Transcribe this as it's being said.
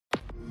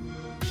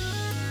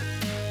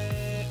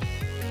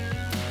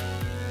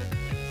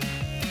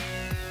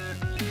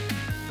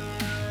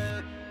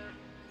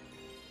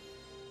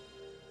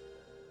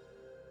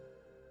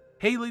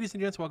Hey, ladies and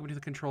gents, welcome to the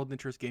Controlled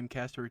Interest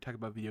Gamecast, where we talk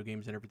about video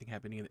games and everything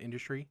happening in the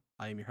industry.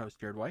 I am your host,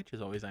 Jared White.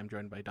 As always, I'm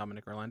joined by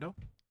Dominic Orlando.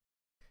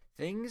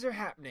 Things are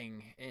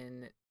happening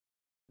in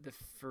the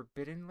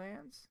Forbidden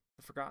Lands?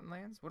 The Forgotten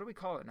Lands? What do we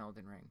call it in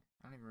Elden Ring?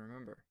 I don't even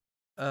remember.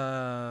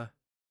 Uh,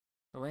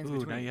 The lands now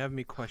between. you have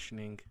me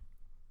questioning.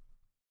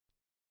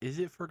 Is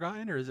it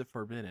Forgotten or is it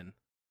Forbidden?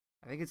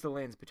 I think it's the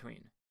lands between. I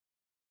think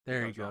There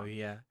I you was go, wrong.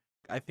 yeah.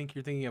 I think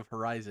you're thinking of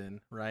Horizon,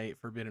 right?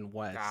 Forbidden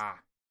West. Ah,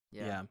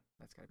 yeah, Yeah.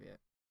 that's gotta be it.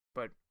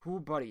 But who,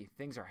 buddy?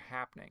 Things are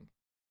happening.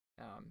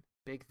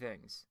 Big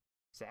things,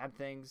 sad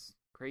things,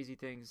 crazy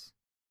things,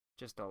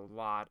 just a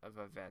lot of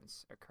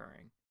events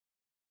occurring.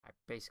 I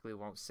basically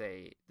won't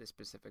say the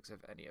specifics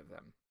of any of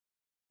them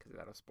because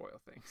that'll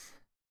spoil things.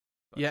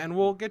 But Yeah, and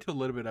we'll get to a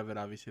little bit of it,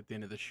 obviously, at the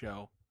end of the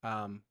show.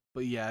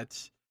 But yeah,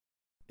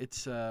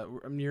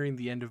 I'm nearing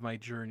the end of my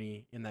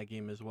journey in that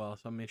game as well,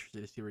 so I'm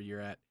interested to see where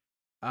you're at.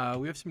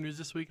 We have some news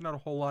this week, not a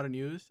whole lot of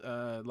news.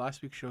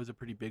 Last week's show was a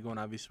pretty big one.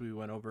 Obviously, we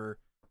went over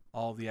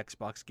all of the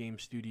Xbox Game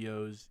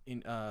Studios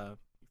in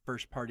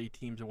first party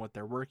teams and what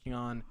they're working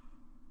on.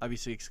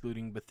 Obviously,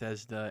 excluding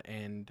Bethesda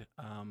and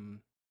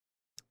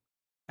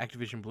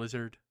Activision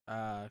Blizzard,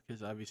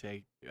 because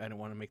obviously I don't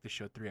want to make the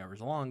show 3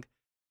 hours long.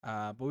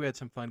 But we had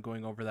some fun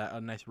going over that.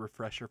 A nice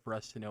refresher for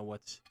us to know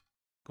what's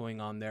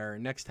going on there.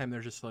 Next time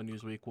there's a slow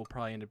news week, we'll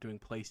probably end up doing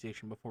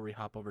PlayStation before we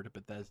hop over to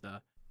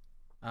Bethesda.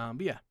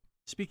 But yeah,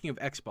 speaking of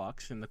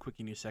Xbox in the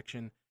quickie news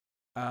section,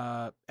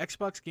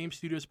 Xbox Game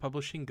Studios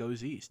Publishing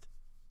goes east.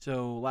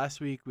 So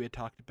last week we had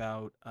talked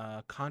about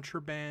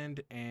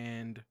Contraband,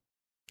 and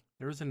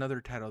there was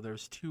another title. There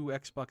was two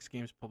Xbox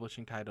Games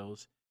Publishing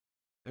titles.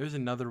 There was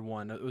another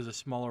one. It was a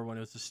smaller one.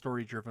 It was a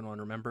story-driven one.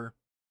 Remember?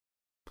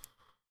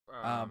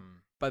 Uh,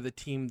 um, by the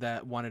team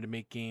that wanted to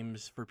make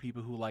games for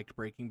people who liked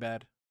Breaking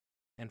Bad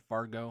and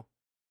Fargo.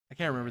 I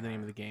can't remember the name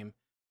yeah. of the game.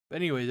 But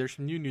anyway, there's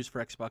some new news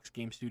for Xbox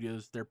Game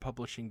Studios, their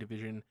publishing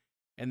division.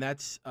 And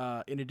that's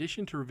in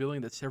addition to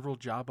revealing that several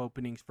job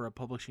openings for a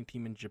publishing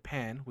team in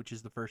Japan, which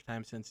is the first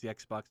time since the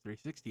Xbox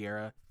 360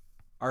 era,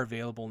 are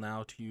available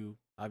now to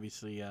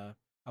obviously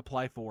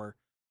apply for.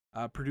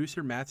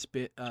 Producer Matt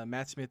Smith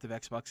of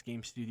Xbox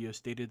Game Studios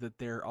stated that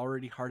they're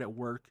already hard at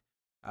work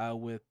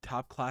with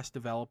top class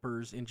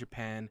developers in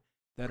Japan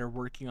that are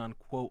working on,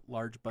 quote,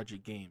 large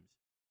budget games.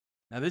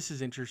 Now, this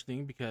is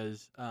interesting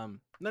because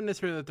not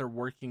necessarily that they're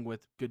working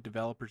with good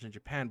developers in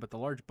Japan, but the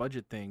large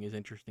budget thing is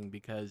interesting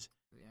because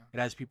Yeah. it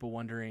has people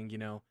wondering,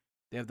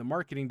 they have the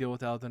marketing deal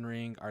with Elden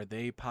Ring. Are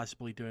they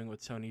possibly doing what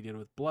Sony did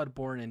with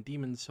Bloodborne and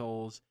Demon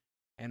Souls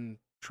and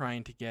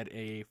trying to get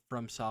a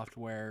From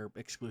Software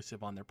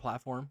exclusive on their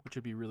platform, which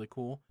would be really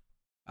cool?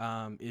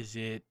 Is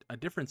it a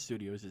different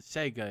studio? Is it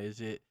Sega?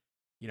 Is it,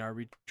 are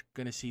we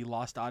going to see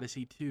Lost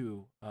Odyssey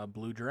 2,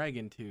 Blue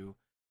Dragon 2?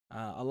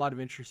 A lot of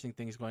interesting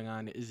things going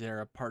on. Is there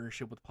a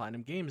partnership with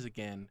Platinum Games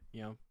again?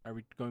 Are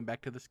we going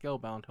back to the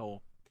Scalebound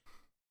hole?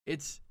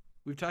 It's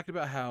We've talked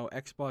about how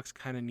Xbox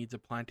kind of needs to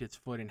plant its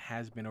foot and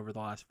has been over the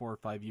last 4 or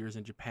 5 years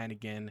in Japan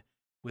again,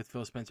 with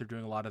Phil Spencer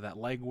doing a lot of that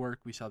legwork.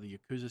 We saw the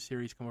Yakuza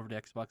series come over to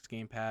Xbox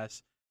Game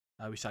Pass.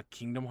 We saw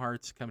Kingdom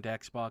Hearts come to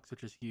Xbox,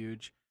 which is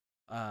huge.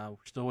 We're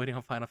still waiting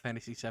on Final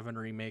Fantasy VII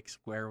Remake.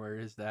 Square, where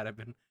is that? I've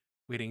been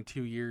waiting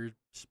 2 years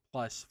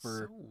plus So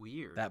for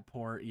weird. that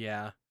port.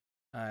 Yeah.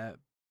 Uh,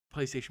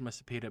 PlayStation must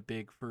have paid up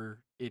big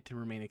for it to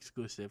remain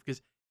exclusive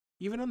because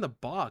even on the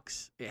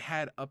box, it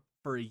had up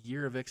for a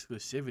year of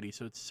exclusivity.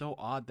 So it's so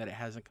odd that it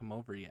hasn't come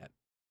over yet.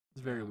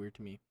 It's very Yeah. weird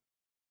to me.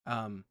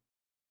 Um,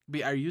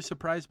 but are you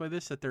surprised by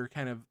this that they're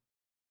kind of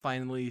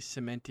finally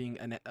cementing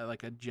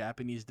like a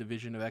Japanese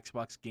division of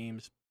Xbox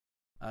Games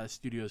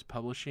Studios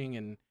publishing?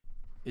 And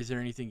is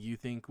there anything you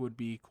think would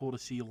be cool to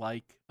see,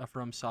 like a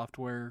From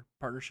Software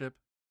partnership?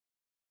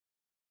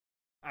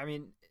 I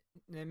mean,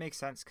 it makes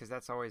sense because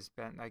that's always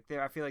been like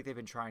I feel like they've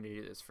been trying to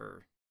do this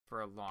for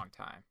a long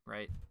time,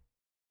 right?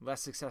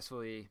 Less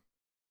successfully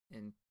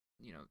in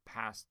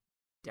past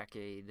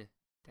decades,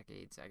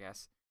 I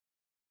guess.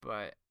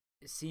 But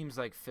it seems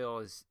like Phil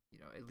is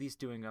at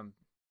least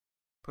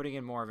putting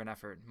in more of an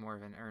effort, more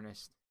of an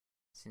earnest,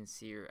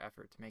 sincere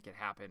effort to make it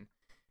happen.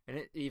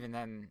 And even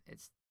then,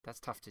 that's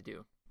tough to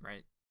do,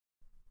 right?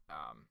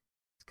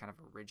 It's kind of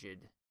a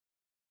rigid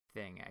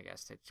thing, I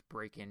guess, to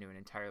break into an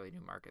entirely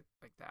new market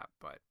like that.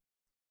 But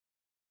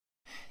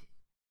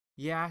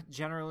yeah,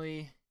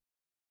 generally,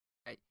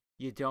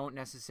 you don't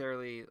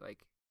necessarily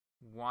like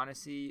want to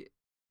see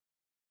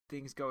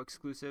things go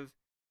exclusive.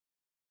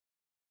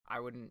 I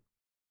wouldn't.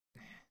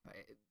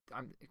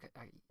 I'm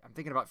I'm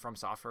thinking about From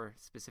Software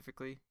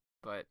specifically,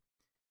 but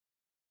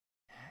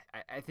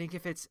I think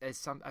if it's as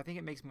some, I think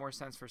it makes more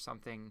sense for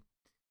something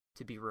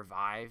to be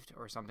revived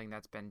or something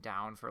that's been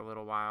down for a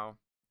little while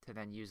to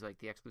then use like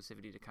the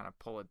exclusivity to kind of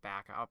pull it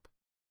back up,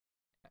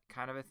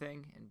 kind of a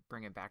thing, and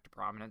bring it back to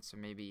prominence. So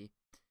maybe,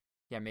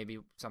 yeah, maybe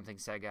something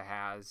Sega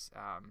has.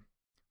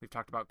 We've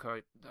talked about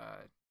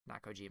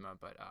not Kojima,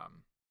 but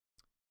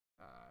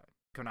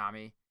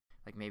Konami.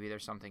 Like maybe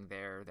there's something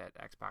there that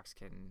Xbox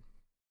can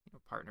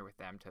partner with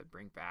them to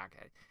bring back.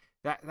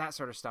 That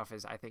sort of stuff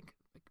is, I think,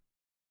 like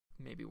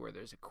maybe where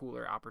there's a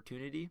cooler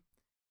opportunity,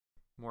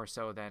 more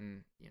so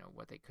than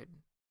what they could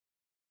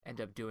end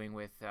up doing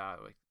with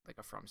like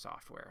a From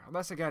Software.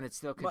 Unless again, it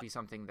still could be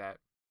something that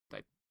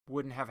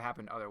wouldn't have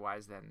happened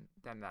otherwise. Then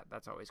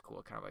that's always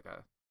cool. Kind of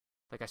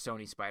like a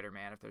Sony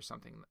Spider-Man. If there's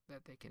something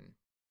that they can,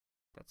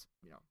 that's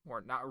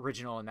more not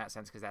original in that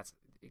sense because that's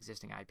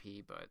existing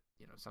IP, but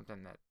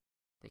something that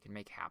they can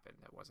make happen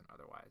that wasn't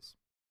otherwise.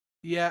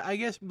 Yeah, I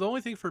guess the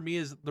only thing for me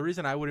is the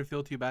reason I wouldn't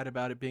feel too bad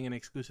about it being an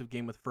exclusive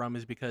game with From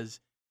is because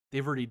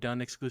they've already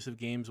done exclusive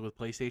games with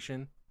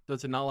PlayStation. So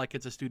it's not like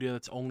it's a studio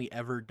that's only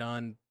ever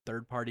done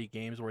third-party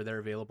games where they're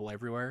available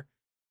everywhere.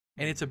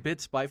 And it's a bit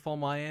spiteful on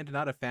my end,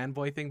 not a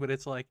fanboy thing, but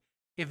it's like,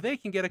 if they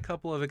can get a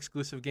couple of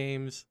exclusive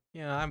games,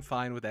 I'm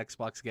fine with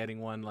Xbox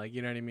getting one. Like,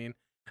 you know what I mean?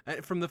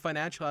 From the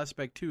financial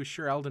aspect too,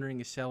 sure, Elden Ring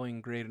is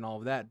selling great and all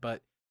of that,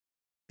 but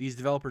these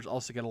developers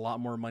also get a lot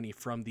more money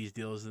from these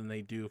deals than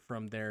they do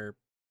from their,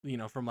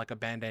 from like a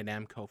Bandai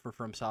Namco for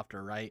From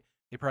Software, right?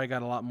 They probably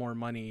got a lot more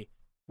money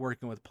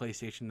working with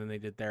PlayStation than they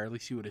did there. At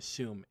least you would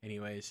assume,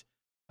 anyways.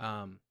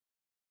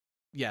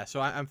 Yeah, so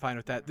I'm fine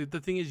with that. The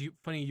thing is,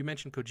 funny you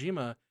mentioned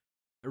Kojima.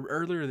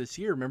 Earlier this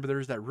year, remember there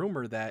was that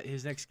rumor that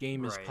his next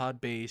game is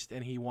cloud-based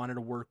and he wanted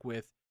to work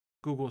with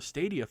Google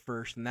Stadia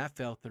first, and that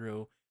fell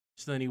through.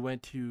 So then he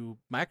went to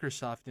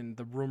Microsoft, and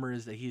the rumor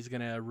is that he's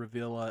going to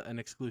reveal an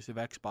exclusive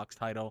Xbox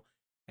title,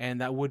 and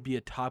that would be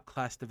a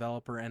top-class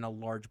developer and a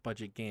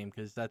large-budget game,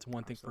 because that's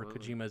one thing for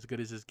Kojima. As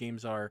good as his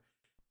games are,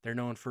 they're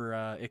known for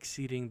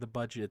exceeding the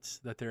budgets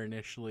that they're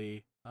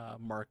initially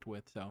marked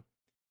with. So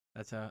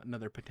that's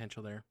another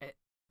potential there.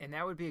 And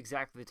that would be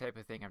exactly the type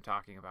of thing I'm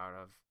talking about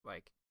of,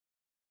 like,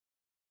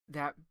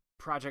 that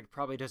project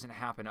probably doesn't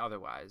happen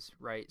otherwise,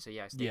 right? So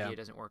yeah, Stadia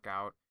doesn't work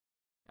out.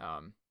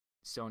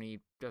 Sony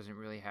doesn't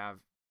really have,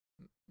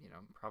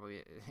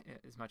 probably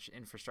as much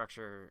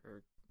infrastructure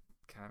or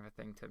kind of a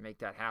thing to make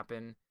that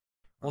happen.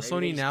 Well,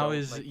 Sony now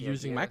is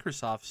using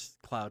Microsoft's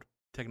cloud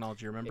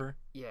technology, remember?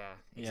 Yeah,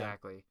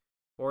 exactly. Yeah.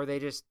 Or they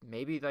just,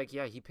 maybe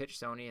he pitched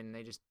Sony and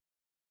they just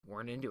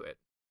weren't into it.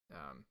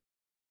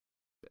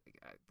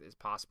 Is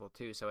possible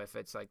too. So if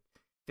it's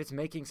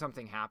making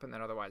something happen that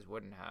otherwise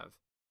wouldn't have,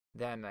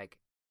 then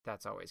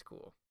that's always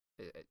cool.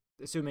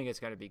 Assuming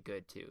it's going to be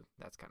good too.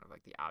 That's kind of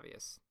like the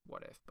obvious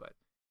what if, but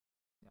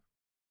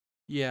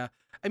yeah.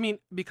 I mean,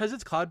 because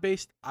it's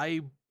cloud-based,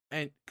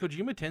 and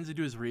Kojima tends to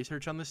do his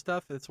research on this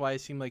stuff. That's why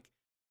it seemed like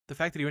the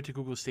fact that he went to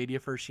Google Stadia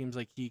first seems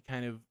like he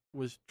kind of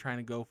was trying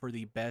to go for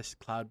the best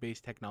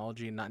cloud-based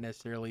technology and not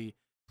necessarily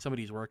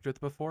somebody he's worked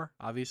with before,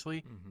 obviously.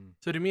 Mm-hmm.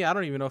 So to me, I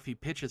don't even know if he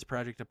pitched his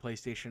project to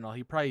PlayStation at all.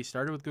 He probably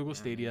started with Google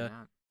Stadia,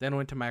 then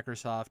went to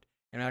Microsoft,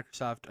 and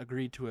Microsoft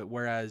agreed to it,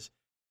 whereas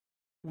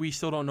we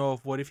still don't know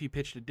what if he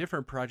pitched a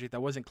different project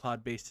that wasn't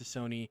cloud-based to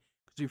Sony,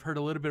 because we've heard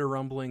a little bit of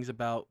rumblings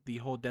about the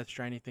whole Death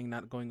Stranding thing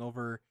not going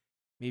over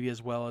maybe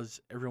as well as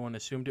everyone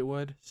assumed it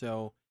would.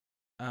 So,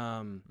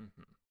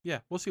 yeah,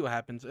 we'll see what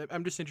happens.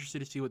 I'm just interested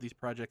to see what these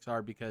projects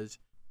are, because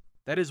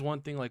that is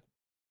one thing,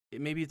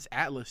 maybe it's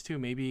Atlas too.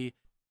 Maybe,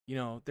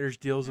 there's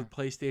deals with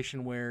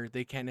PlayStation where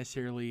they can't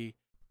necessarily,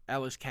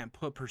 Atlas can't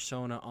put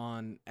Persona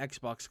on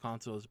Xbox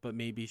consoles, but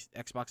maybe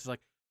Xbox is like,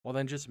 well,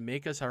 then just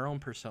make us our own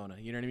Persona.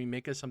 You know what I mean?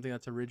 Make us something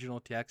that's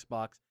original to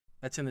Xbox,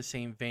 that's in the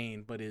same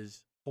vein, but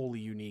is wholly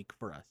unique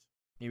for us.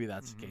 Maybe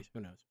that's the case. Who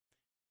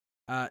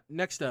knows?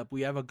 Next up,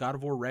 we have a God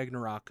of War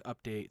Ragnarok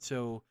update.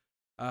 So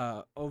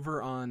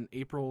over on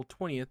April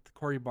 20th,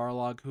 Cory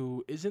Barlog,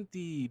 who isn't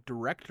the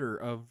director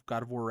of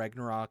God of War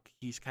Ragnarok,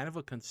 he's kind of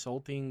a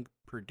consulting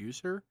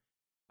producer.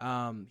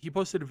 He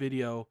posted a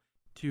video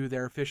to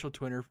their official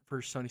Twitter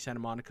for Sony Santa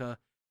Monica,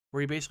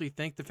 where he basically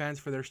thanked the fans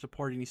for their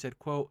support, and he said,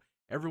 quote,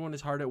 "Everyone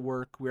is hard at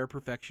work. We are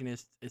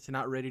perfectionists. It's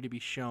not ready to be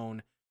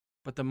shown.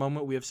 But the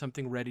moment we have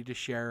something ready to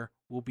share,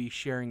 we'll be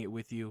sharing it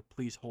with you.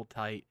 Please hold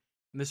tight."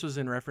 And this was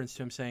in reference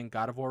to him saying,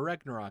 God of War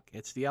Ragnarok.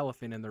 It's the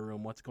elephant in the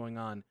room. What's going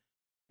on?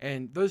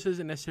 And this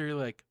isn't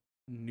necessarily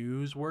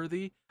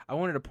newsworthy. I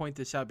wanted to point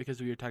this out because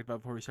we were talking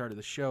about before we started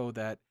the show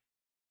that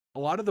a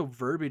lot of the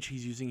verbiage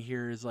he's using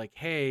here is like,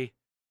 hey,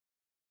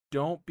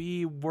 don't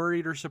be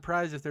worried or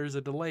surprised if there's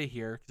a delay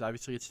here, because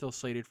obviously it's still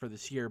slated for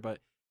this year, but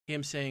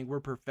him saying we're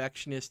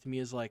perfectionists to me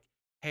is like,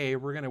 hey,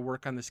 we're going to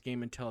work on this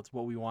game until it's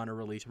what we want to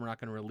release. We're not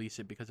going to release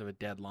it because of a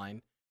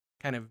deadline.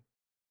 Kind of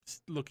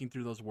looking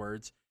through those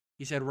words.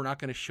 He said we're not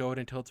going to show it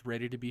until it's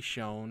ready to be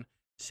shown.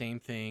 Same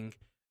thing.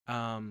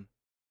 And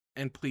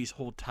please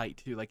hold tight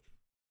too.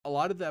 A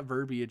lot of that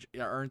verbiage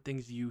aren't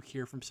things you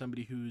hear from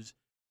somebody who's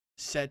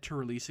set to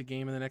release a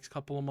game in the next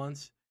couple of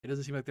months. It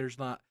doesn't seem like there's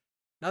not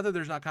that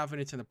there's not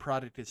confidence in the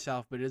product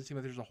itself, but it doesn't seem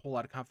like there's a whole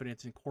lot of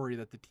confidence in Cory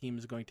that the team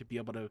is going to be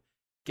able to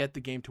get the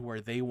game to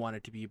where they want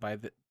it to be by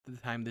the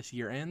time this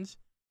year ends.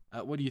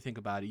 What do you think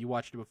about it? You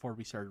watched it before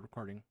we started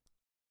recording.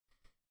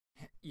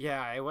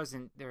 Yeah, there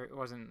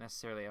wasn't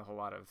necessarily a whole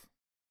lot of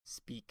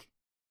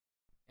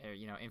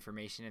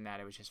information in that.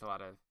 It was just a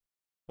lot of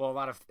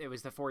it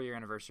was the 4-year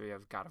anniversary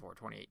of God of War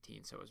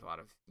 2018, so it was a lot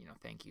of,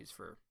 thank yous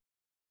for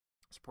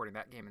supporting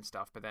that game and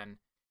stuff. But then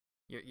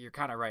you're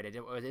kind of right. It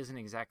isn't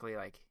exactly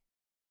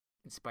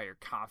inspire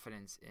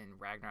confidence in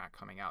Ragnarok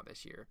coming out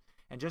this year.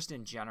 And just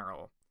in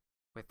general,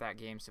 with that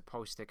game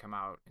supposed to come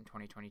out in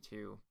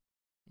 2022,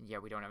 and yeah,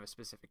 we don't have a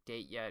specific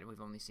date yet.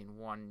 We've only seen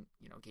one,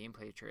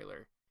 gameplay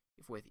trailer.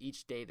 If with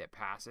each day that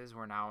passes,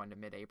 we're now into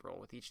mid-April.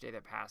 With each day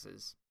that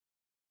passes,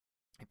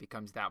 it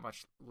becomes that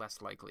much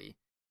less likely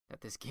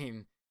that this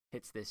game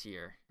hits this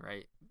year,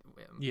 right?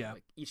 Yeah.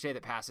 Like each day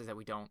that passes that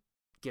we don't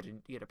get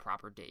a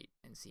proper date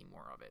and see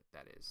more of it.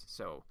 That is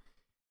so.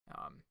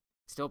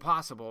 Still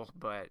possible,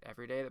 but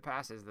every day that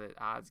passes, the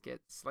odds get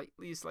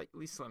slightly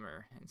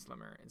slimmer and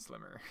slimmer and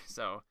slimmer.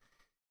 So,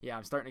 yeah,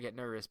 I'm starting to get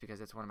nervous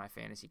because it's one of my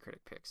fantasy critic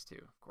picks too,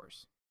 of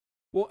course.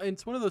 Well, and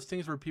it's one of those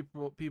things where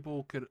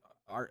people could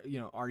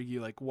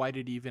argue like, why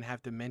did he even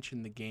have to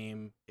mention the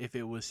game if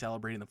it was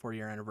celebrating the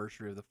 4-year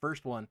anniversary of the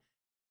first one?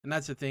 And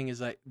that's the thing, is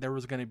that there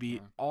was going to be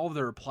all of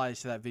the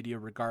replies to that video,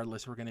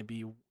 regardless, were going to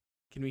be,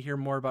 can we hear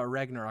more about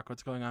Ragnarok?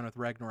 What's going on with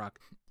Ragnarok?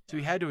 So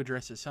he had to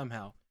address it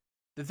somehow.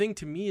 The thing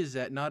to me is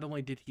that not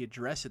only did he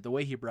address it, the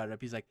way he brought it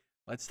up, he's like,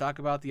 let's talk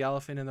about the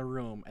elephant in the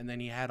room. And then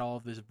he had all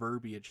of this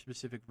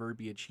specific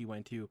verbiage he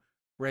went to.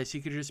 Whereas he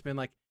could have just been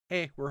like,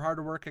 hey, we're hard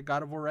to work at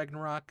God of War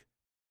Ragnarok.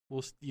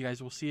 You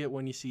guys will see it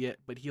when you see it.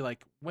 But he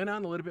went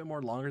on a little bit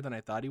more longer than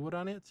I thought he would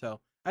on it. So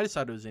I just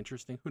thought it was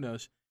interesting. Who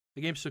knows?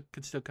 The game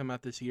could still come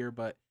out this year,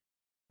 but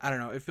I don't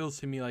know. It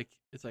feels to me like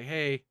it's like,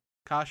 hey,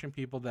 caution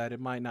people that it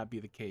might not be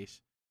the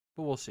case.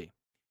 But we'll see.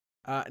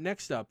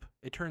 Next up,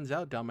 it turns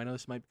out, Dom, I know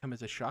this might come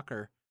as a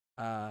shocker.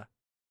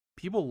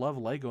 People love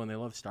Lego and they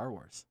love Star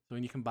Wars. So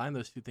when you combine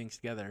those two things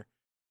together,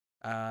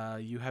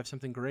 you have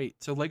something great.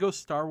 So Lego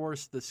Star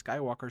Wars The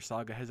Skywalker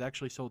Saga has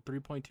actually sold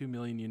 3.2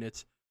 million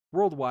units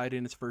worldwide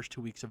in its first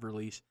 2 weeks of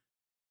release,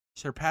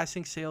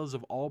 surpassing sales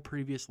of all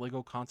previous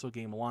Lego console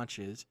game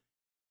launches,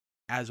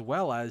 as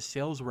well as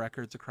sales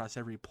records across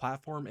every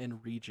platform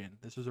and region.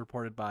 This was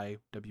reported by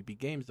WB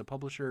Games, the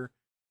publisher.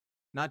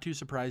 Not too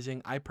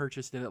surprising. I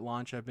purchased it at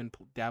launch. I've been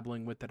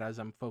dabbling with it as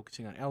I'm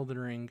focusing on Elden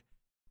Ring.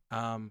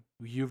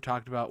 You've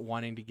talked about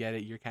wanting to get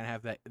it. You kind of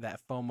have that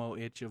FOMO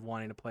itch of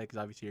wanting to play because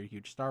obviously you're a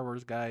huge Star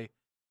Wars guy.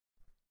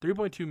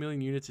 3.2 million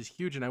units is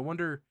huge, and I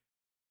wonder,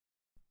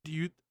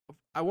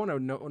 I want to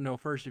know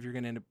first if you're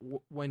going to end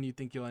up, when you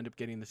think you'll end up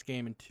getting this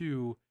game, and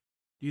two,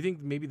 do you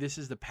think maybe this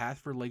is the path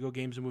for Lego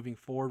games moving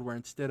forward, where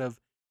instead of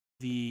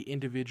the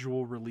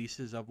individual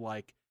releases of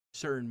like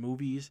certain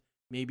movies,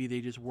 maybe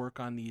they just work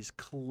on these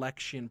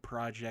collection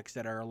projects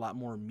that are a lot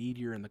more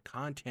meatier in the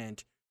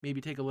content,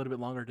 maybe take a little bit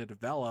longer to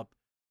develop,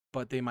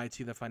 but they might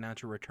see the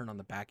financial return on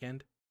the back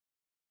end?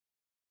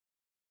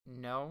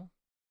 No,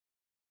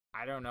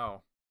 I don't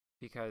know,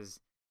 because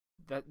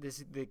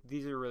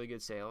these are really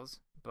good sales,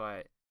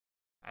 but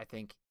I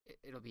think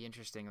it'll be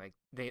interesting. Like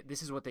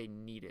this is what they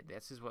needed.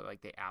 This is what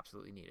they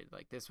absolutely needed.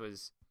 Like this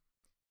was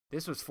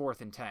 4th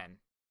and 10,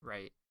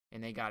 right?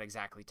 And they got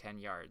exactly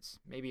 10 yards,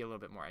 maybe a little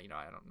bit more. I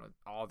don't know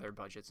all their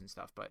budgets and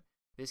stuff, but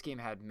this game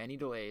had many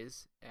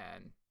delays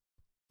and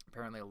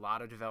apparently a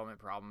lot of development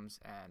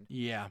problems. And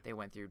yeah, they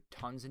went through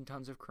tons and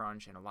tons of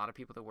crunch, and a lot of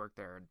people that work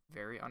there are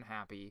very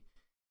unhappy.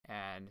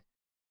 And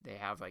they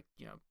have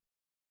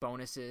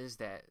bonuses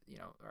that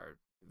are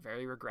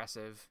very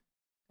regressive.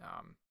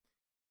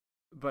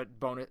 But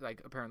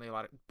apparently a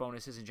lot of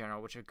bonuses in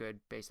general, which are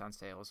good based on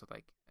sales. So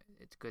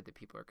it's good that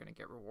people are going to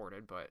get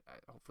rewarded, but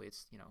hopefully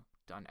it's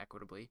done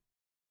equitably.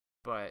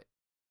 But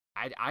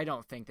I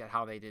don't think that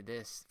how they did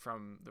this,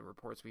 from the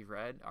reports we've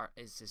read,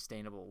 is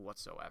sustainable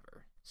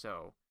whatsoever.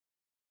 So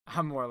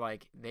I'm more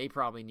like they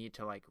probably need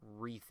to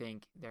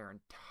rethink their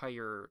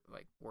entire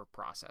work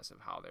process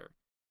of how the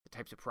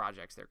types of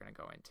projects they're going to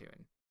go into.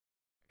 And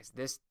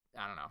this,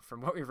 I don't know,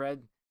 from what we've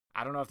read,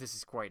 I don't know if this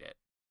is quite it.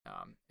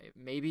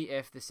 Maybe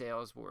if the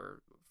sales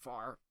were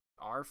far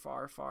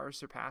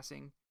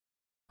surpassing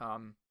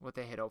what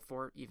they had hoped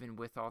for, even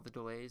with all the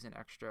delays and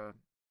extra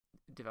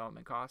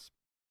development costs,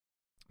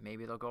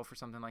 maybe they'll go for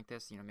something like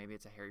this. Maybe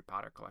it's a Harry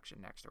Potter collection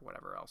next or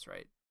whatever else,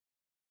 right?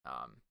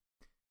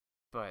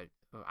 But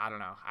I don't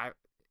know.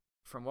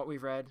 From what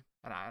we've read,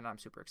 and I'm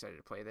super excited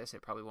to play this.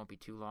 It probably won't be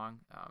too long.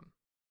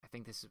 I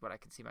think this is what I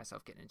can see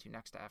myself getting into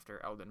next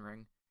after Elden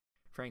Ring.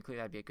 Frankly,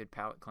 that'd be a good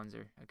palate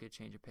cleanser, a good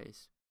change of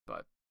pace.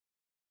 But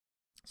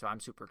so I'm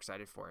super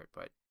excited for it.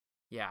 But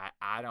yeah,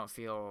 I don't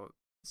feel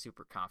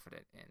super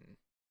confident in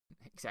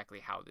exactly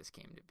how this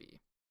came to be.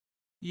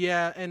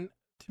 Yeah, and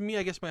to me,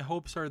 I guess my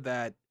hopes are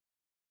that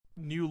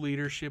new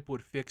leadership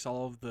would fix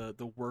all of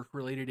the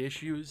work-related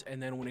issues,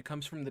 and then when it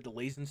comes from the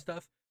delays and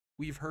stuff,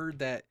 we've heard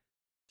that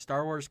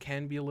Star Wars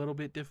can be a little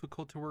bit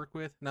difficult to work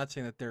with. Not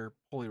saying that they're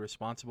wholly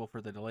responsible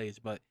for the delays,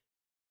 but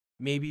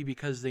maybe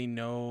because they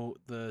know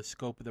the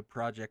scope of the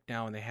project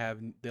now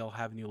and they'll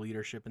have new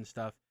leadership and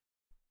stuff.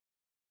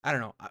 I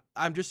don't know.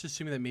 I'm just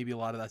assuming that maybe a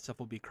lot of that stuff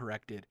will be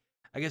corrected.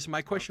 I guess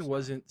my question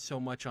wasn't so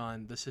much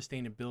on the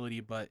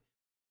sustainability, but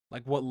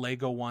what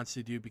Lego wants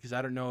to do, because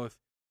I don't know if,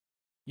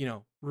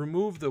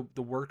 remove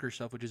the worker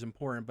stuff, which is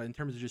important, but in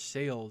terms of just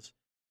sales,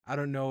 I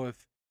don't know if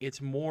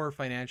it's more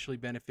financially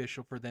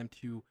beneficial for them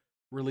to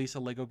release a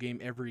Lego game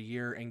every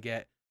year and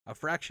get a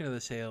fraction of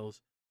the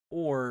sales,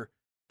 or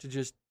to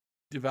just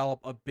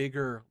develop a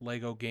bigger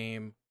Lego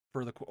game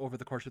for the over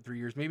the course of 3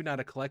 years. Maybe not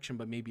a collection,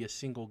 but maybe a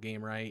single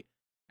game, right?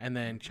 And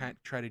then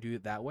try to do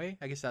it that way.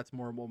 I guess that's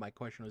more what my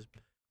question was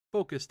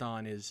focused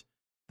on, is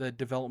the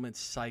development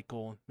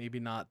cycle, maybe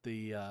not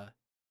the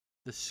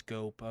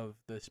scope of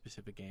the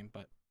specific game,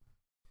 but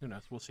who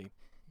knows? We'll see.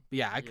 But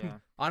yeah,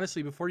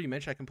 honestly, before you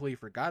mentioned, I completely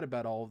forgot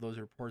about all of those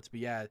reports. But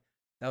yeah,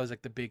 that was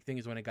like the big thing,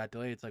 is when it got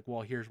delayed. It's like,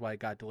 well, here's why it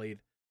got delayed.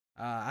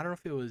 I don't know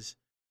if it was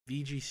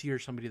VGC or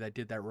somebody that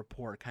did that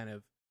report, kind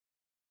of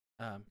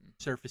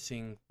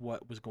surfacing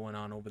what was going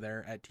on over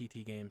there at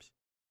TT Games.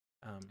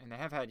 And they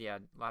have had a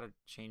lot of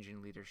change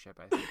in leadership,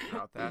 I think,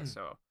 throughout that.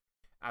 So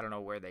I don't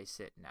know where they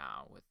sit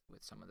now with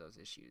some of those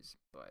issues,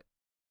 but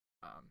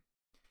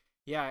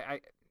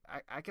I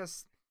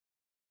guess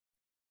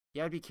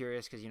I'd be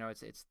curious, because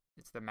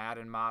it's the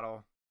Madden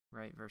model,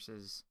 right,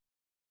 versus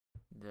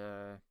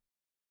the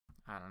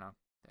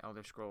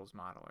Elder Scrolls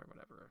model, or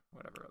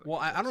whatever. Well,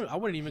 I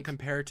wouldn't even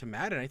compare it to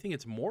Madden. I think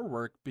it's more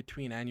work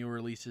between annual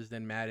releases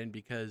than Madden,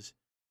 because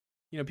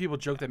people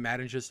joke that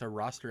Madden's just a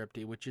roster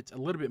update, which it's a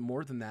little bit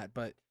more than that,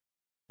 but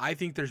I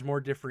think there's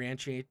more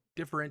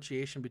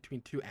differentiation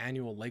between two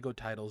annual Lego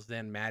titles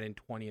than Madden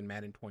 20 and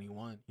Madden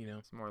 21,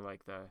 It's more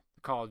like the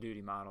Call of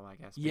Duty model, I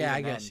guess. But yeah,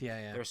 I guess,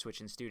 yeah. They're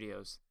switching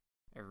studios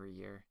every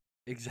year.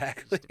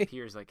 Exactly. It just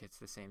appears like it's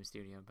the same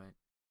studio, but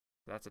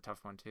that's a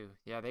tough one too.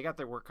 Yeah, they got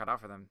their work cut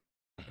out for them.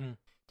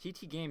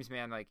 TT Games,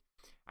 man, like,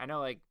 I know,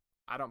 like,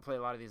 I don't play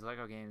a lot of these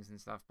Lego games and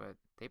stuff, but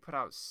they put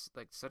out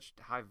like such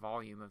high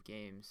volume of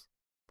games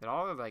that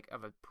all are like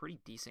of a pretty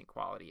decent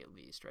quality, at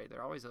least, right?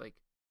 They're always like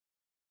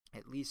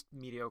at least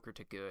mediocre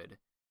to good.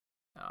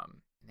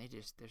 And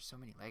there's so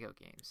many Lego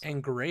games.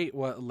 And great,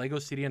 Lego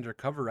City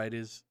Undercover, right,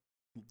 is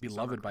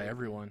beloved by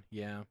everyone.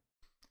 Yeah.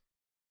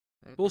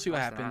 We'll see what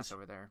happens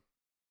over there.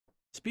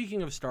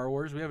 Speaking of Star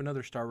Wars, we have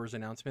another Star Wars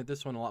announcement.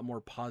 This one a lot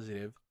more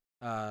positive.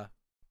 I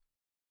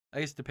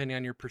guess depending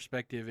on your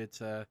perspective,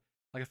 it's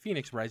like a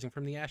phoenix rising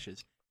from the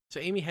ashes. So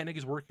Amy Hennig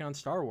is working on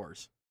Star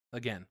Wars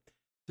again.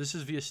 This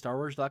is via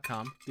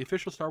StarWars.com. The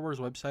official Star Wars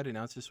website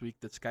announced this week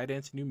that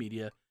Skydance New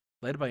Media,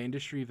 led by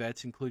industry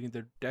vets including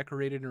the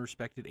decorated and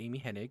respected Amy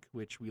Hennig,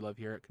 which we love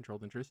here at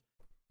Controlled Interest,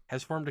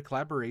 has formed a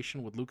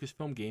collaboration with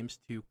Lucasfilm Games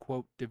to,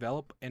 quote,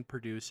 develop and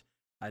produce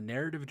a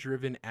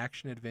narrative-driven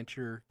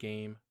action-adventure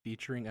game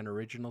featuring an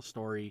original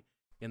story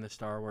in the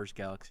Star Wars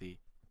galaxy.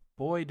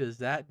 Boy, does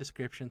that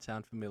description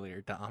sound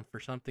familiar, Dom, for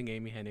something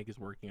Amy Hennig is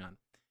working on.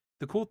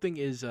 The cool thing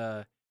is,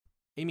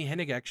 Amy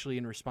Hennig actually,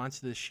 in response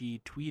to this,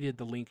 she tweeted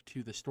the link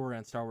to the story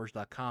on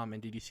StarWars.com,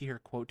 and did you see her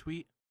quote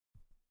tweet?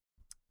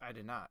 I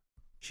did not.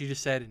 She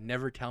just said,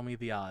 "Never tell me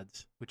the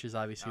odds," which is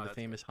obviously the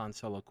famous Han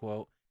Solo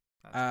quote,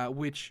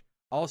 which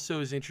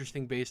also is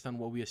interesting based on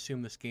what we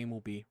assume this game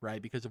will be,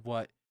 right? Because of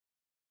what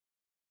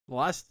the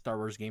last Star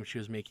Wars game she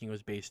was making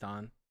was based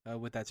on,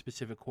 with that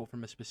specific quote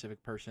from a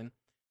specific person.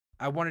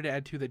 I wanted to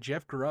add, too, that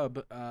Jeff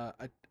Grubb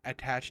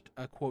attached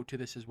a quote to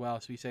this as well.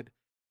 So he said,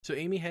 so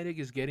Amy Hennig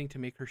is getting to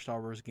make her Star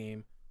Wars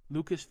game.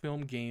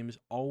 Lucasfilm Games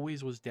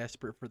always was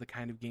desperate for the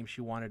kind of game she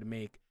wanted to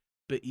make,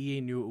 but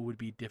EA knew it would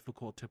be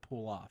difficult to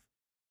pull off.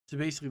 So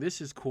basically,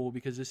 this is cool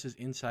because this is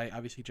insight,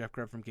 obviously Jeff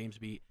Grubb from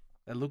GamesBeat,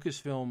 that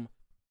Lucasfilm,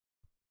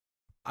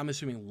 I'm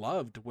assuming,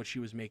 loved what she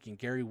was making.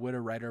 Gary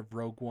Whitta, writer of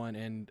Rogue One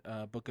and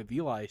Book of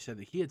Eli, said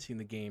that he had seen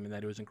the game and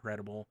that it was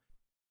incredible.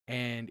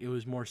 And it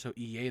was more so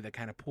EA that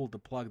kind of pulled the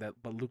plug,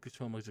 but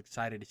Lucasfilm was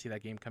excited to see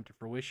that game come to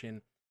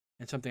fruition.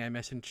 And something I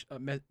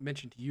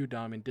mentioned to you,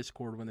 Dom, in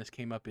Discord when this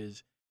came up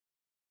is,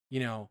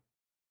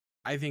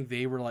 I think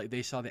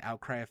they saw the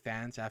outcry of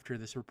fans after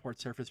this report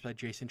surfaced by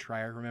Jason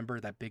Schreier. Remember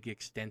that big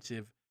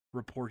extensive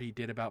report he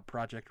did about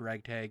Project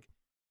Ragtag?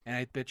 And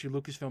I bet you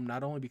Lucasfilm,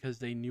 not only because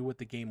they knew what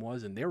the game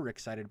was and they were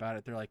excited about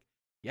it, they're like,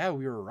 yeah,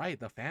 we were right.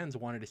 The fans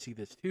wanted to see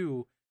this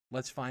too.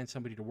 Let's find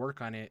somebody to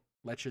work on it.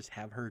 Let's just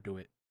have her do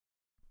it.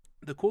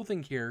 The cool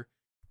thing here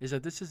is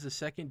that this is the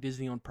second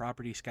Disney-owned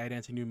property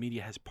Skydance and New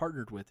Media has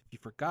partnered with. If you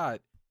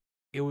forgot,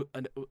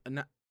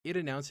 it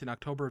announced in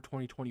October of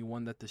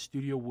 2021 that the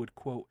studio would,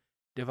 quote,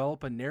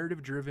 develop a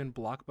narrative-driven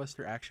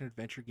blockbuster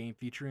action-adventure game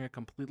featuring a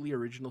completely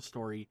original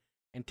story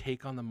and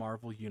take on the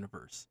Marvel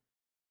Universe.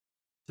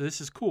 So this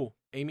is cool.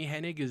 Amy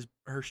Hennig,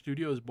 her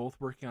studio is both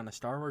working on a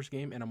Star Wars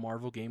game and a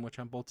Marvel game, which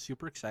I'm both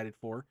super excited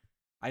for.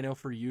 I know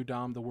for you,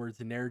 Dom, the words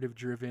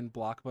narrative-driven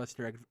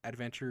blockbuster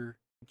adventure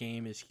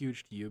game is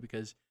huge to you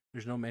because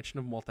there's no mention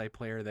of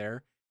multiplayer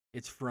there.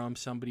 It's from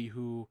somebody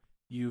who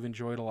you've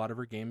enjoyed a lot of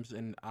her games,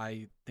 and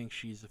I think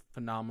she's a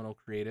phenomenal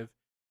creative.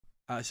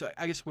 So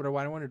I guess what I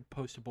wanted to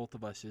post to both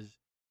of us is,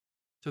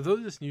 so though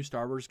this new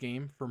Star Wars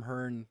game from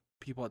her and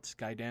people at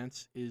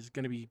Skydance is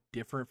going to be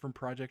different from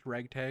Project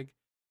Ragtag,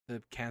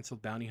 the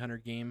canceled Bounty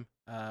Hunter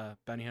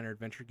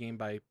adventure game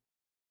by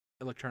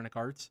Electronic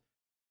Arts,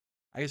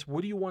 I guess,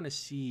 what do you want to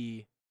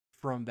see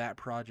from that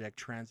project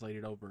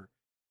translated over?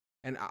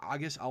 And I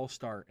guess I'll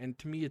start. And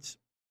to me, it's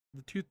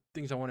the two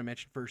things I want to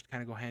mention first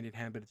kind of go hand in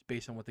hand, but it's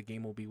based on what the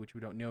game will be, which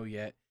we don't know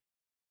yet,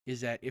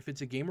 is that if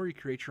it's a game where you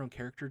create your own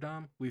character,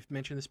 Dom, we've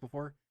mentioned this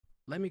before,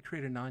 let me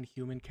create a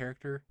non-human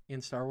character in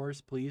Star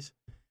Wars, please.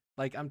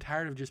 Like, I'm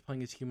tired of just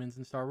playing as humans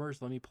in Star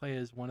Wars. Let me play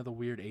as one of the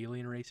weird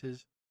alien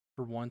races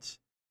for once.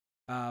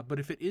 But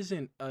if it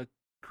isn't a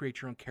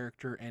create your own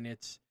character and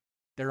it's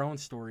their own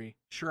story,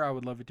 sure, I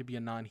would love it to be a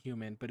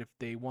non-human. But if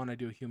they want to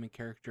do a human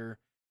character,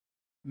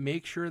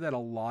 make sure that a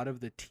lot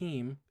of the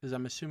team, because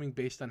I'm assuming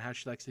based on how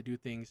she likes to do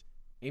things,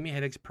 Amy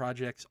Hennig's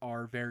projects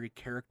are very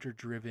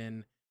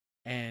character-driven,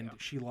 and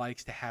she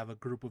likes to have a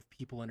group of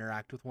people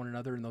interact with one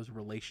another, and those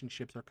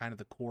relationships are kind of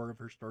the core of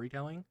her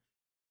storytelling.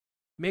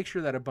 Make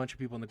sure that a bunch of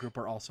people in the group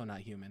are also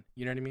not human.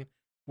 You know what I mean?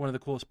 One of the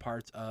coolest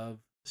parts of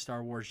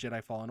Star Wars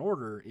Jedi Fallen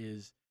Order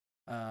is,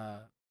 man,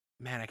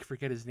 I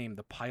forget his name.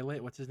 The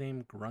pilot, what's his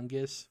name?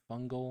 Grungus?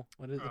 Fungal?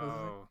 What is his name?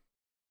 Oh,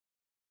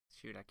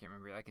 shoot, I can't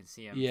remember. I can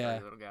see him. Yeah.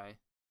 Furry little guy.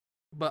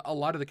 But a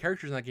lot of the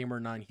characters in that game are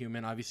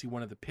non-human. Obviously,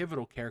 one of the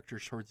pivotal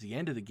characters towards the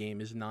end of the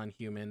game is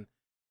non-human.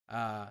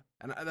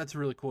 And that's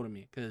really cool to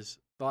me, because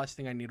the last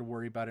thing I need to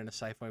worry about in a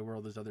sci-fi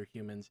world is other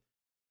humans.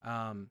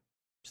 So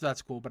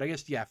that's cool. But I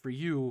guess, yeah, for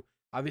you,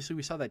 obviously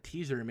we saw that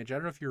teaser image. I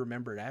don't know if you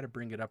remember it. I had to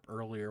bring it up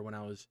earlier when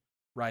I was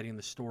writing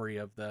the story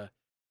of the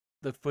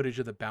footage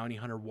of the bounty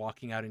hunter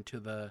walking out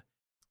into the...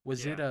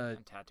 Was it a...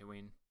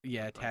 Tatooine.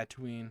 Yeah,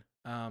 Tatooine.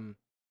 I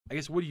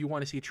guess, what do you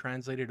want to see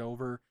translated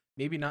over?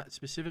 Maybe not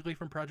specifically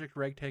from Project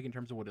Ragtag in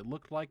terms of what it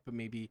looked like, but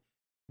maybe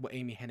what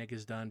Amy Hennig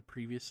has done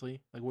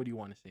previously. Like, what do you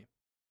want to see?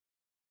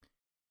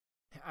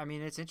 I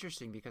mean, it's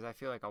interesting because I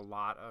feel like a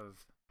lot of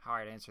how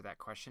I'd answer that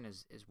question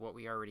is what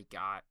we already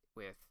got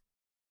with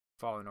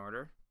Fallen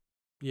Order.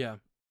 Yeah.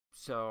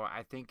 So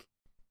I think,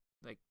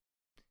 like,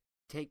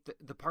 take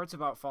the parts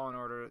about Fallen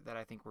Order that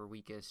I think were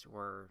weakest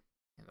were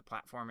the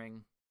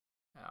platforming,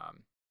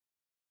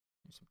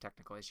 some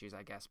technical issues,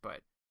 I guess,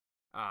 but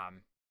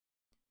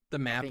the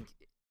map.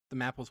 The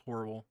map was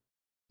horrible.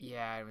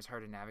 Yeah, it was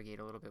hard to navigate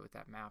a little bit with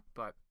that map,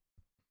 but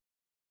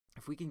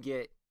if we can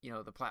get,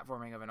 the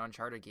platforming of an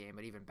Uncharted game,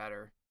 but even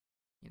better,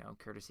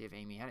 courtesy of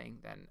Amy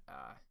Hennig, then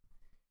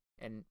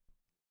and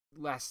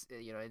less,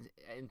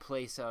 in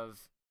place of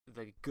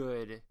the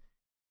good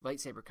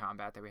lightsaber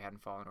combat that we had in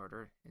Fallen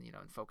Order,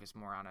 and focus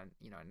more on a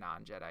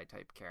non-Jedi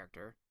type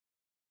character,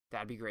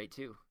 that'd be great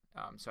too.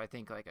 So I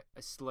think like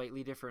a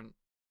slightly different,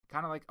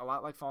 kind of like a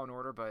lot like Fallen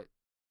Order, but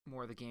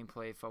more the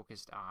gameplay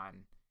focused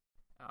on,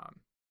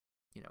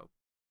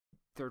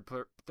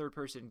 third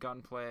person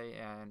gunplay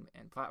and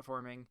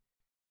platforming,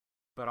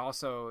 but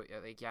also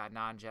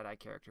non-Jedi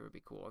character would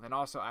be cool. And then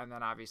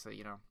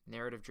obviously,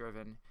 narrative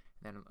driven.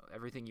 Then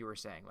everything you were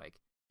saying, like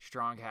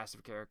strong cast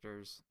of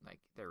characters, like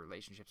their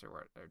relationships are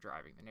what are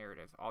driving the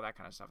narrative. All that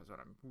kind of stuff is what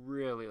I'm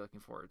really looking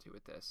forward to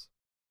with this.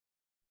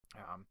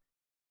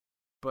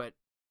 But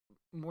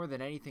more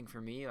than anything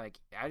for me,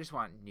 like I just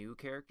want new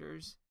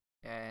characters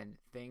and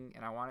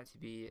I want it to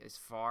be as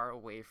far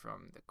away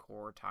from the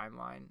core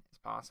timeline as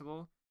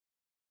possible.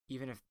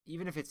 Even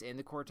if it's in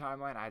the core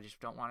timeline, I just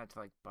don't want it to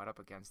like butt up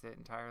against it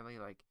entirely.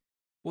 Like,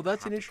 well,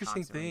 that's an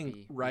interesting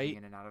thing, right?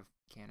 In and out of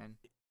canon.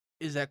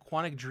 Is that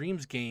Quantic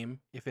Dreams game,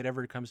 if it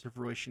ever comes to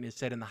fruition, is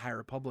set in the High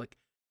Republic?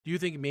 Do you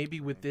think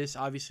maybe with this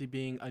obviously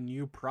being a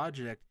new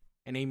project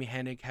and Amy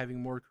Hennig having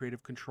more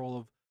creative control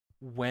of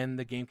when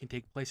the game can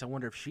take place, I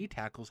wonder if she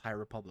tackles High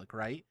Republic,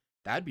 right?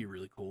 That'd be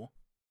really cool.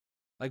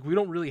 Like, we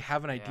don't really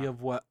have an idea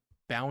of what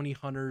bounty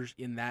hunters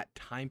in that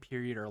time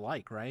period are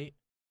like, right?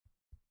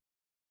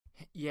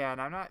 Yeah,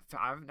 and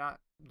I've not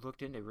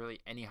looked into really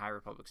any High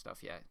Republic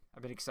stuff yet.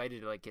 I've been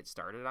excited to like get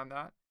started on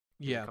that.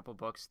 Yeah. A couple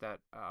books that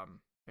are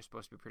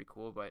supposed to be pretty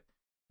cool, but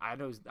I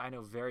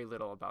know very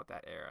little about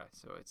that era,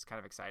 so it's kind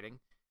of exciting.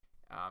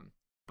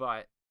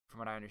 But from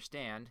what I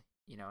understand,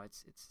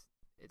 it's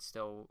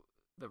still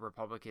the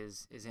Republic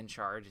is in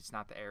charge. It's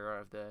not the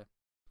era of the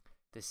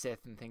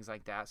Sith and things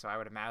like that. So I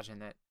would imagine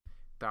that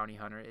bounty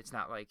hunter, it's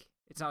not like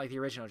the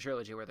original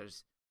trilogy where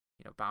there's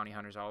bounty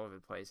hunters all over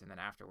the place, and then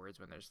afterwards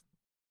when there's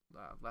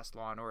less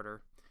law and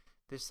order.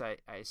 This I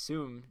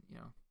assume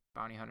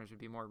bounty hunters would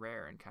be more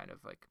rare and kind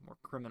of like more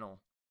criminal,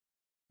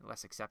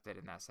 less accepted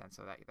in that sense.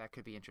 So that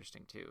could be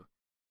interesting too.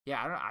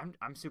 Yeah,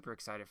 I'm super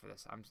excited for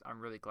this. I'm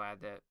really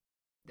glad that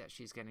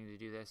she's getting to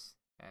do this,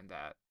 and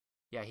that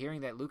hearing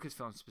that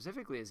Lucasfilm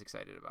specifically is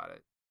excited about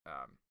it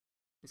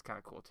is kind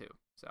of cool too.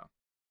 So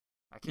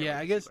I can't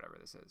wait to see whatever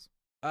this is.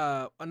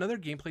 Another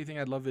gameplay thing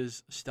I'd love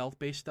is stealth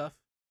based stuff.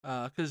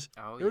 Because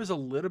there was a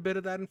little bit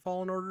of that in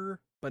Fallen Order,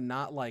 but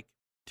not like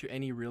to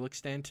any real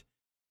extent.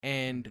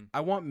 And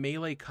I want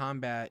melee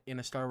combat in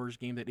a Star Wars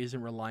game that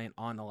isn't reliant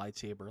on a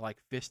lightsaber. Like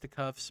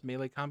fisticuffs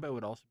melee combat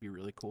would also be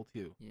really cool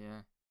too. Yeah.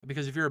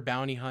 Because if you're a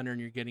bounty hunter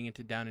and you're getting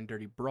into down and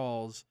dirty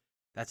brawls,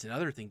 that's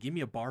another thing. Give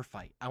me a bar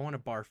fight. I want a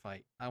bar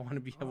fight. I want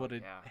to be able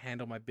to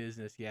handle my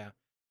business. Yeah.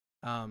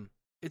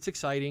 It's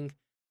exciting.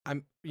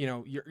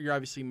 You're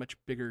obviously a much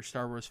bigger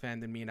Star Wars fan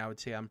than me, and I would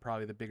say I'm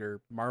probably the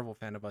bigger Marvel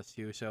fan of us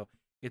two. So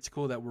it's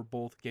cool that we're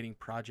both getting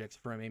projects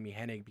from Amy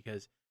Hennig,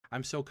 because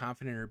I'm so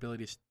confident in her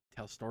ability to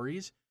tell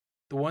stories.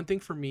 The one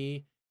thing for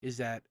me is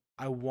that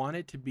I want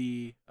it to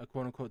be a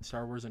quote-unquote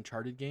Star Wars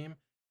Uncharted game.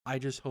 I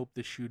just hope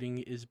the shooting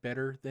is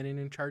better than in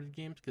Uncharted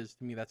games, because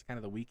to me that's kind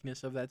of the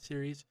weakness of that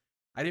series.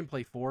 I didn't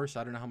play 4, so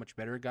I don't know how much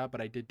better it got,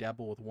 but I did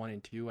dabble with 1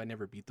 and 2. I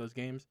never beat those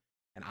games,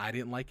 and I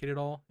didn't like it at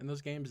all in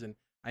those games. And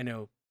I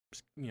know,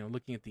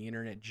 looking at the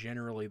internet,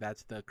 generally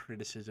that's the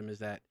criticism, is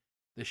that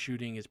the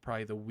shooting is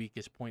probably the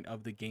weakest point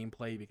of the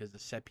gameplay because the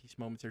set piece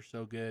moments are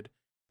so good,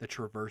 the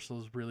traversal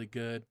is really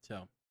good.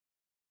 So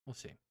we'll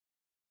see.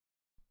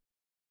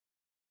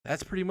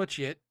 That's pretty much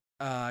it.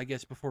 I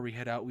guess before we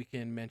head out, we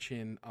can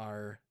mention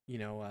our,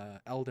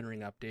 Elden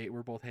Ring update.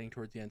 We're both heading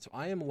towards the end. So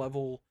I am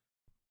level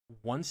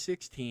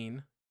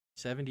 116,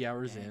 70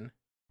 hours Dang. in.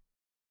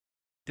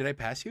 Did I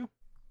pass you?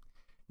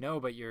 No,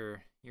 but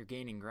you're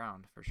gaining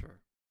ground for sure.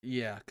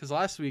 Yeah, because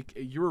last week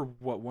you were,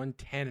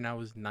 110 and I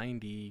was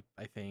 90,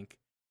 I think.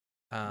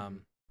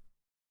 So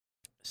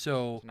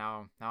So,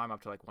 now I'm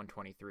up to like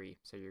 123.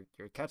 So you're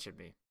catching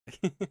me.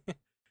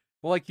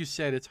 well, like you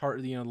said, it's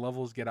hard.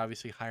 Levels get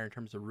obviously higher in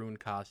terms of rune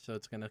cost, so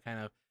it's gonna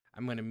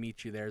I'm gonna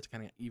meet you there. It's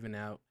kind of even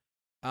out.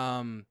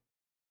 Um,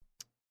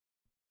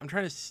 I'm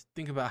trying to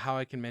think about how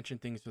I can mention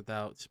things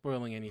without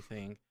spoiling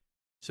anything.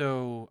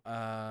 So,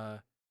 I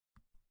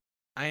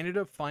ended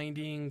up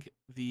finding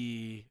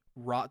the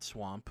Rot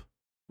Swamp,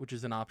 which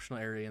is an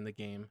optional area in the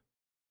game,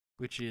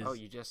 which is, Oh,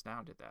 you just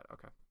now did that.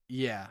 Okay.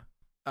 yeah.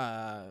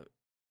 I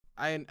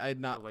had The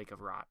not Lake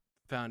of Rot.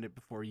 found it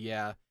before,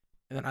 yeah.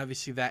 And then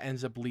obviously that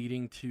ends up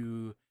leading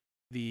to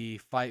the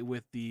fight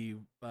with the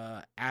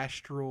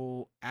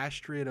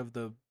Astrid of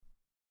the.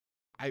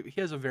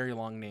 He has a very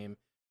long name,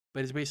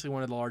 but it's basically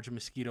one of the larger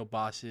mosquito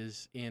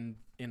bosses in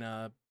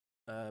a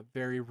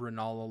very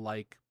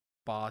Renala-like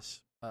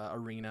boss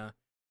arena.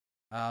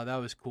 That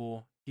was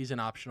cool. He's an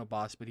optional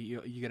boss, but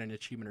you get an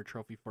achievement or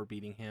trophy for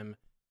beating him.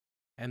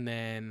 And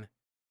then,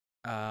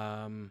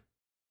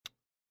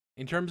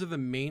 in terms of the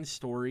main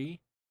story,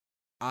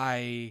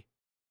 I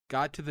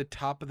got to the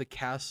top of the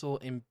castle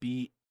and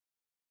beat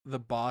the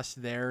boss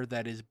there.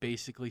 That is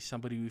basically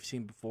somebody we've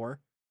seen before.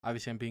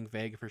 Obviously, I'm being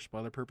vague for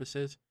spoiler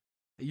purposes.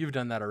 You've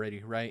done that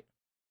already, right?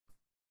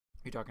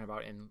 You're talking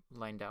about in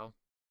Lindell.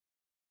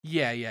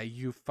 Yeah.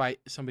 You fight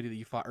somebody that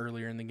you fought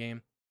earlier in the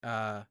game.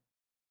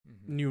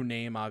 New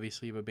name,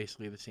 obviously, but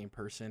basically the same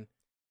person.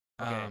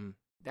 Okay.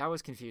 That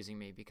was confusing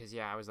me because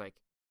I was like,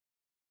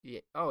 yeah,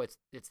 oh, it's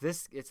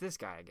this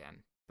guy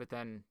again. But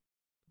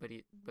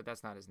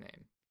that's not his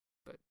name.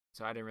 But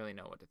so I didn't really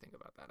know what to think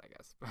about that, I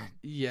guess.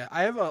 Yeah,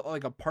 I have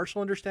a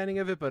partial understanding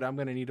of it, but I'm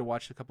gonna need to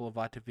watch a couple of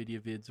Vata video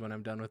vids when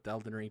I'm done with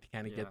Elden Ring to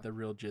kind of get the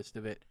real gist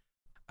of it.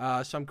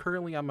 So I'm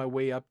currently on my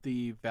way up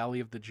the Valley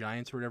of the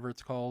Giants or whatever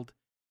it's called.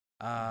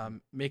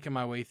 Making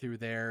my way through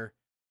there.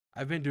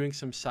 I've been doing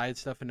some side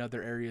stuff in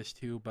other areas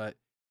too, but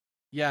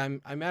yeah,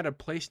 I'm at a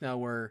place now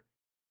where,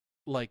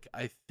 like,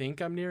 I think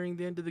I'm nearing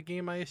the end of the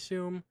game, I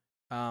assume.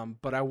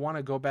 But I want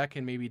to go back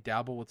and maybe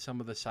dabble with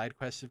some of the side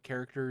quests of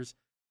characters.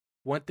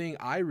 One thing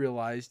I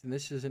realized, and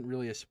this isn't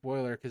really a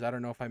spoiler because I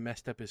don't know if I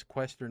messed up his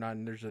quest or not,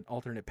 and there's an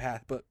alternate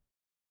path, but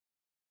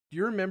do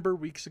you remember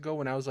weeks ago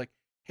when I was like,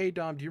 hey,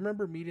 Dom, do you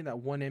remember meeting that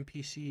one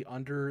NPC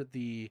under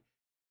the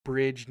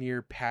bridge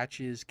near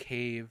Patch's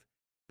cave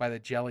by the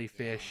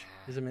jellyfish?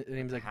 Yeah. His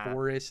name's like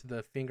Boris,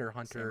 the finger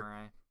hunter.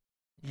 Samurai.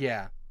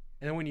 Yeah.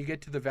 And then when you get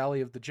to the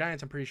Valley of the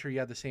Giants, I'm pretty sure you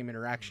had the same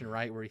interaction,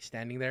 right? Where he's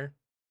standing there.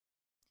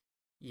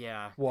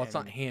 Yeah. Well, it's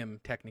not him,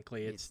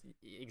 technically. It's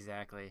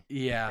exactly.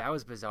 Yeah. That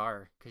was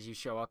bizarre because you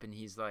show up and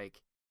he's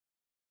like,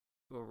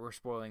 we're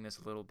spoiling this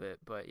a little bit,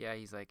 but yeah,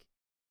 he's like,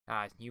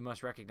 you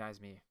must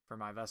recognize me for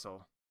my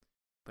vessel,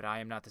 but I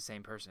am not the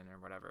same person or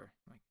whatever.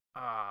 I'm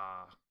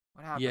like,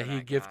 what happened? Yeah, to he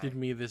that gifted guy?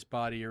 me this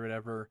body or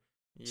whatever.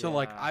 Yeah. So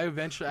like I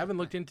haven't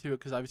looked into it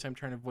because obviously I'm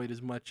trying to avoid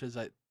as much as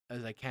I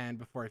can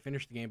before I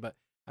finish the game, but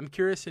I'm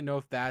curious to know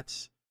if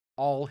that's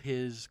all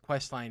his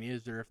quest line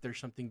is or if there's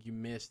something you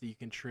missed that you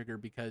can trigger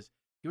because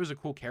he was a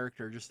cool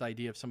character. Just the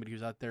idea of somebody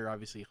who's out there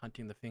obviously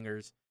hunting the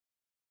fingers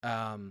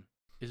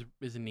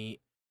is neat.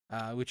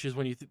 Which is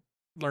when you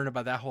learn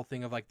about that whole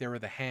thing of like they were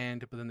the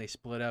hand, but then they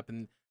split up,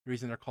 and the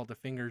reason they're called the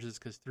fingers is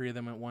because 3 of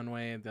them went one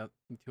way and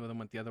two of them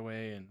went the other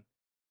way, and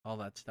all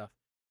that stuff.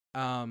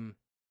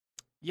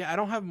 Yeah, I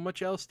don't have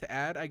much else to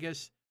add. I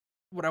guess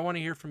what I want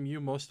to hear from you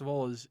most of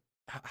all is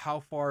how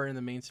far in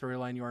the main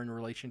storyline you are in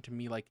relation to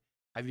me. Like,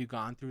 have you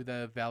gone through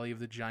the Valley of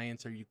the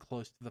Giants? Are you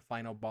close to the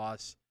final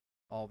boss?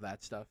 All of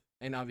that stuff,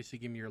 and obviously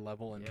give me your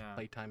level and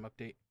playtime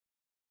update.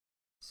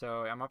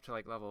 So I'm up to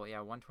like level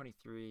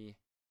 123.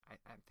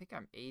 I think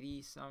I'm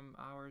 80 some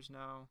hours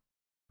now,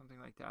 something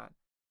like that.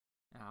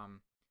 But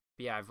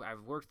yeah,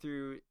 I've worked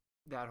through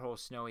that whole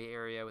snowy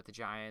area with the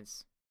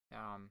giants.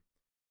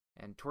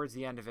 And towards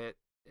the end of it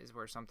is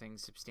where something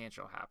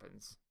substantial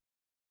happens.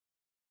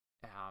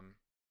 But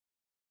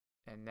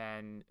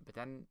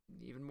then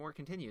even more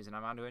continues, and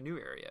I'm onto a new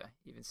area,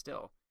 even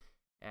still.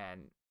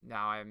 And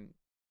now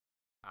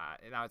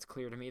now it's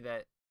clear to me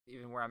that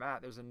even where I'm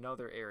at, there's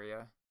another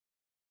area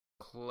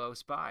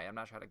close by. I'm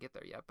not trying to get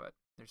there yet, but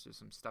there's just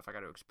some stuff I got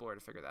to explore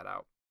to figure that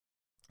out.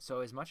 So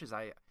as much as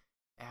I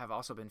have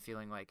also been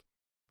feeling like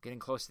getting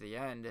close to the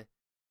end,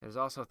 there's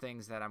also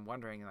things that I'm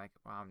wondering like,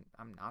 well,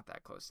 I'm not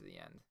that close to the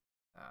end,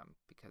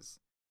 because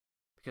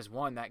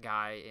one, that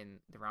guy in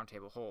the Round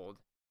Table Hold,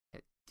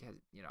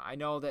 I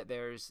know that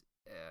there's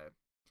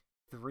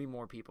 3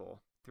 more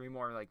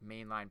like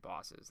mainline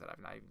bosses that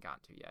I've not even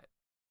gotten to yet,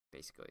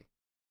 basically.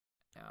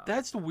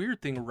 That's the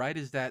weird thing, right?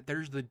 Is that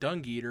there's the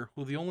Dung Eater,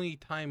 who the only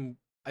time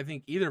I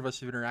think either of us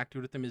have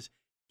interacted with him is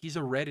he's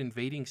a red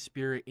invading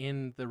spirit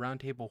in the Round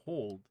Table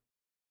Hold,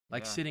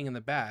 like Yeah. sitting in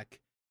the back.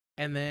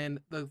 And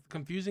then the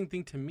confusing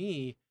thing to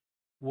me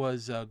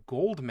was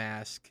Gold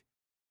Mask.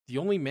 The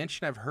only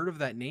mention I've heard of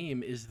that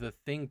name is the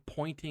thing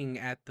pointing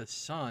at the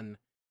sun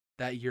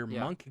that your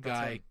monk that's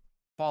guy him.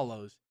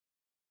 follows.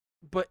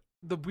 But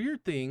the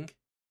weird thing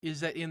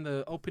is that in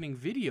the opening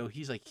video,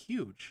 he's like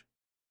huge.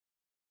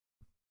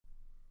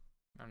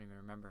 I don't even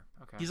remember.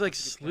 Okay. He's like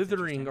That's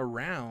slithering interesting.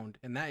 around,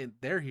 and that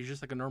there he's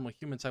just like a normal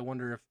human. So I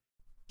wonder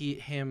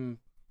if him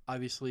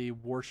obviously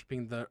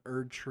worshiping the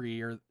Erd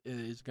tree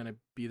is going to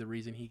be the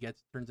reason he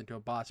turns into a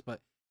boss.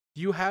 But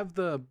do you have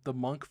the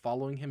monk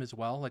following him as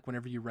well? Like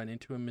whenever you run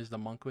into him, is the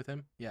monk with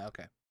him? Yeah.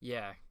 Okay.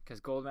 Yeah, because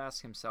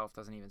Goldmask himself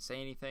doesn't even say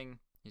anything.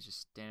 He's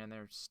just standing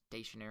there,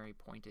 stationary,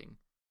 pointing,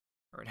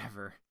 or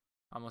whatever.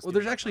 Almost. Well,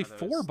 doing there's like actually one of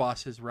 4 those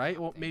bosses, right?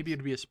 Well, things. maybe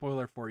it'd be a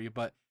spoiler for you,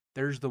 but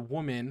there's the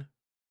woman,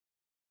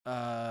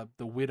 the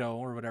widow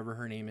or whatever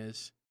her name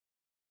is,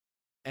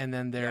 and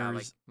then there's Yeah,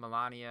 like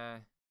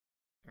Melania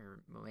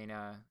or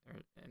Melina,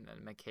 and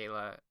then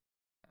Michaela.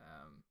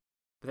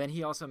 But then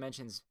he also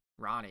mentions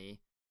Rani.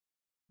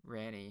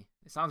 It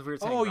sounds weird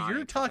saying oh, Rani, you're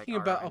 'cause it's like talking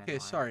about R-I-N-N-Y. okay,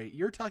 sorry,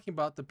 you're talking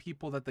about the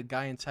people that the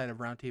guy inside of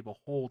Round Table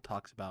Hold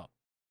talks about.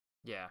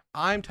 Yeah,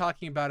 I'm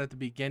talking about at the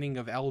beginning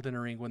of Elden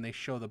Ring when they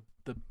show the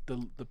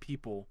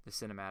people. the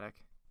cinematic.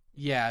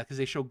 Yeah, because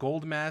they show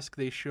Gold Mask,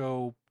 they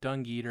show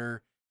Dung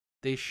Eater,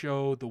 they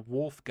show the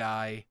wolf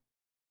guy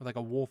with like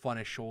a wolf on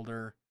his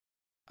shoulder.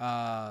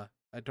 I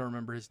don't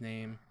remember his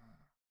name.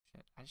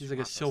 Shit, I just He's like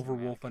a forgot that silver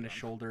cinematic wolf on his again.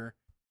 shoulder.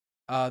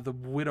 The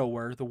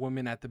widower, the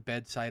woman at the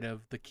bedside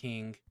of the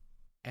king,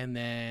 and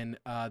then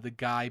the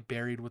guy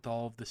buried with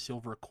all of the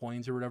silver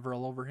coins or whatever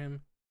all over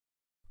him.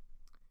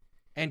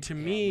 And to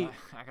me,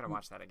 I gotta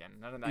watch that again.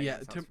 None of that yeah,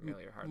 even sounds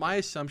familiar. Hardly. my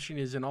assumption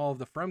is in all of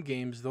the From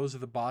games, those are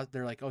the boss.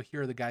 They're like, oh,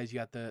 here are the guys you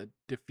have to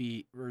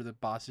defeat, or the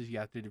bosses you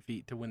have to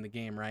defeat to win the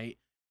game, right?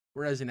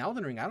 Whereas in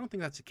Elden Ring, I don't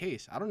think that's the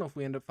case. I don't know if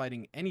we end up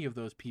fighting any of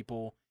those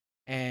people,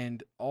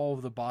 and all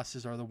of the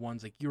bosses are the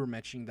ones like you were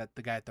mentioning that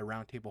the guy at the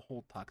Round Table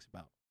Hold talks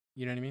about.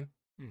 You know what I mean?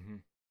 Mm-hmm.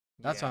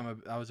 That's why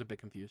I was a bit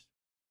confused.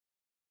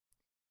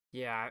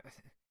 Yeah,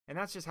 and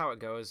that's just how it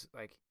goes.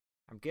 Like,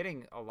 I'm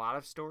getting a lot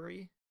of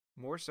story,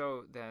 more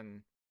so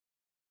than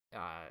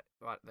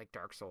like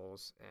Dark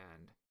Souls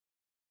and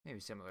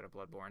maybe similar to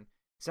Bloodborne.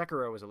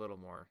 Sekiro was a little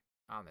more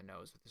on the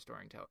nose with the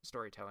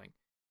storytelling.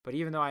 But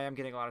even though I am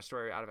getting a lot of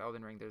story out of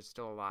Elden Ring, there's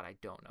still a lot I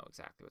don't know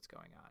exactly what's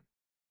going on.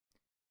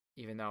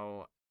 Even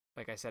though,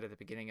 like I said at the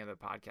beginning of the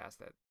podcast,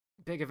 that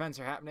big events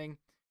are happening,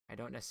 I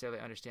don't necessarily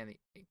understand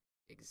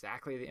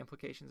exactly the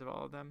implications of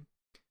all of them.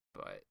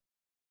 But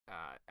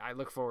I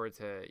look forward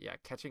to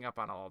catching up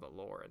on all the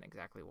lore and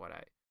exactly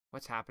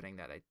what's happening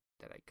that I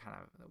kind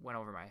of went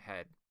over my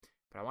head.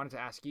 But I wanted to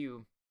ask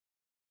you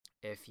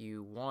if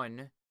you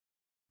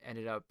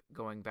ended up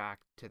going back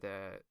to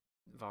the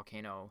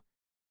Volcano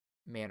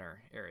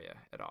Manor area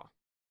at all.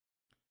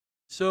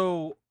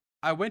 So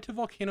I went to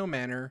Volcano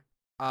Manor.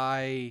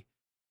 I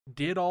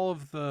did all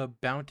of the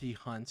bounty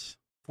hunts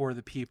for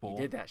the people.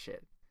 You did that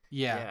shit.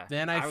 Yeah.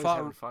 Then I was fought.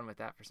 having fun with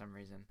that for some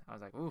reason. I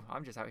was like, "Ooh,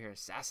 I'm just out here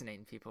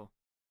assassinating people."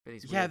 For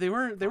these Yeah, weird they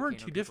weren't volcano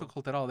too people.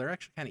 difficult at all. They're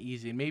actually kind of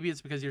easy. And maybe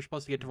it's because you're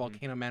supposed to get to Mhm.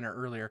 Volcano Manor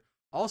earlier.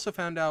 Also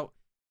found out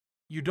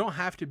you don't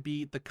have to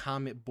beat the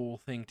Comet Bull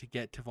thing to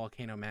get to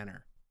Volcano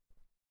Manor.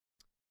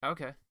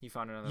 Okay, you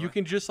found another. You way.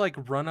 can just like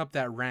run up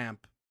that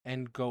ramp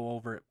and go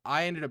over it.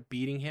 I ended up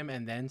beating him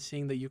and then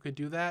seeing that you could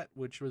do that,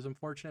 which was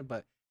unfortunate,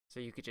 but So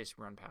you could just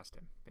run past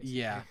him. Basically.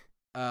 yeah.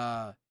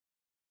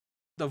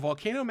 The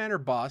Volcano Manor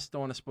boss,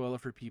 don't want to spoil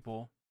it for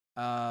people,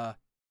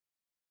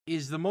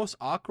 is the most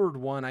awkward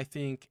one, I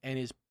think,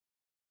 and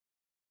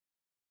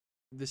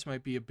this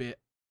might be a bit,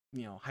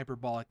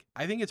 hyperbolic.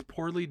 I think it's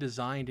poorly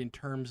designed in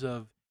terms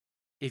of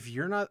if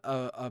you're not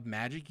a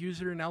magic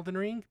user in Elden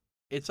Ring,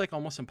 it's like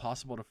almost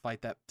impossible to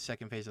fight that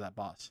second phase of that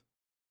boss.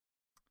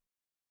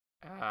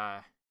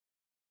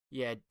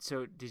 Yeah.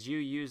 So did you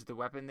use the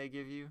weapon they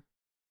give you?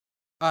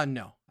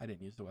 No, I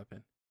didn't use the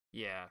weapon.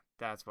 Yeah,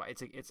 that's why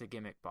it's a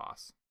gimmick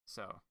boss.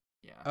 So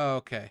yeah. Oh,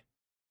 okay.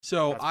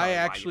 So That's I probably why you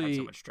actually had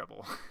so much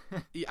trouble.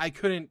 I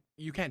couldn't.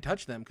 You can't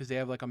touch them because they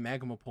have like a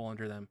magma pool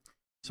under them.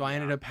 So I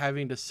ended Yeah. up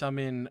having to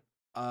summon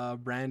a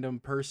random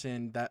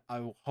person that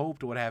I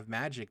hoped would have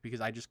magic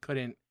because I just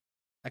couldn't.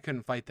 I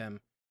couldn't fight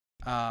them.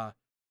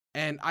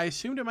 And I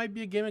assumed it might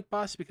be a gimmick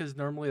boss because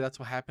normally that's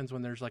what happens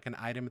when there's like an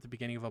item at the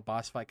beginning of a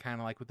boss fight, kind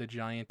of like with the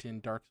giant in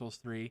Dark Souls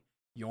 3,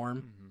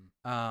 Yorm.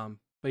 Mm-hmm.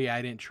 But yeah,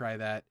 I didn't try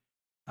that.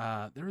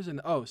 There was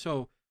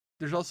so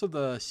there's also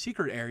the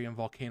secret area in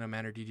Volcano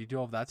Manor. Did you do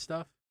all of that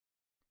stuff?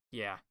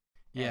 Yeah.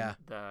 Yeah.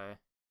 And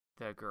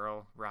the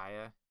girl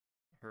Raya,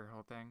 her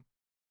whole thing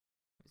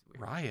was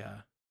weird.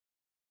 Raya.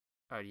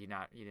 Oh, you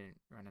didn't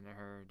run into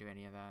her or do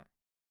any of that?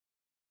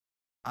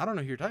 I don't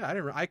know who you're talking.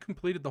 I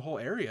completed the whole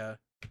area.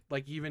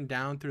 like even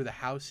down through the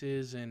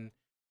houses and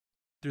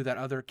through that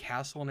other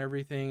castle and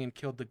everything, and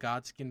killed the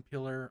Godskin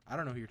Pillar. I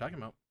don't know who you're talking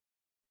about.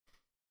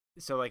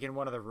 So like in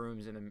one of the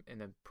rooms in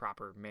the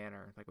proper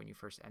manner, like when you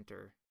first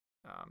enter,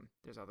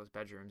 there's all those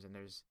bedrooms and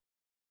there's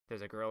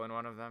a girl in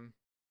one of them.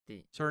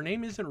 So her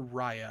name isn't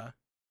Raya.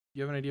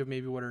 You have an idea of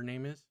maybe what her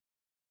name is?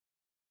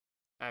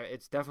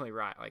 It's definitely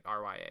like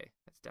RYA.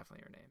 That's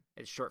definitely her name.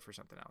 It's short for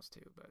something else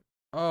too, but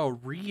Oh,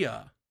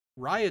 Rhea.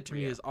 Raya to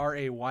me Rhea. is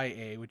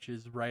Raya, which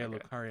is Raya Okay.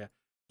 Lucaria.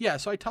 Yeah,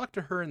 so I talked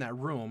to her in that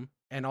room,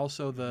 and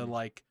also the Mhm.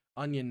 like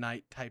Onion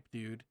Knight type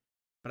dude,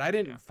 but I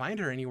didn't Yeah. find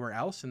her anywhere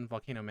else in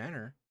Volcano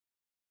Manor.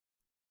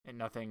 And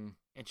nothing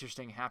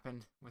interesting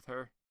happened with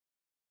her.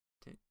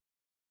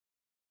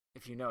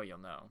 If you know, you'll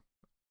know.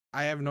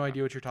 I have no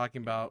idea what you're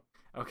talking about.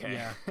 Okay.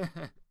 Yeah.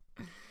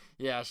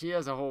 Yeah, she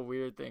has a whole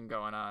weird thing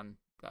going on.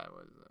 That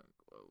was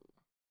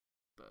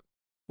whoa.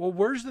 Well,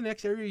 where's the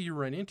next area you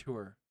run into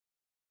her?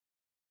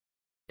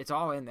 It's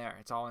all in there.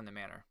 It's all in the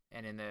manor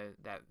and in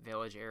that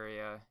village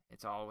area.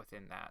 It's all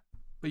within that.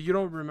 But you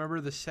don't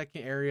remember the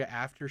second area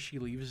after she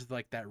leaves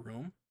like that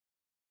room?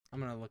 I'm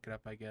gonna look it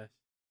up, I guess.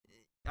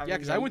 Yeah,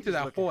 because I you went through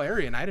just that look whole at-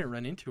 area and I didn't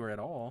run into her at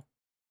all.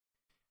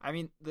 I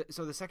mean,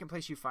 so the second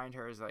place you find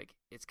her is like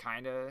it's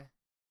kind of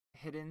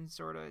hidden,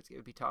 sort of. It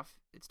would be tough.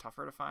 It's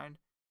tougher to find,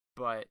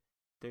 but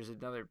there's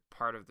another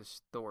part of the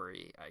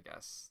story, I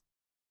guess.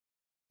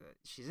 That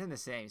she's in the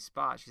same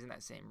spot. She's in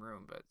that same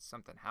room, but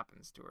something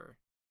happens to her.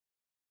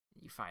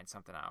 You find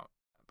something out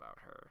about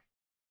her,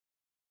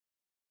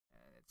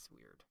 and it's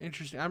weird.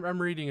 Interesting.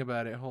 I'm reading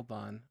about it. Hold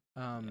on.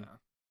 Yeah.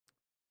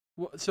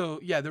 Well, so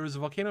yeah, there was a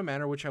Volcano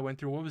Manor which I went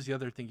through. What was the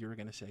other thing you were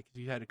gonna say?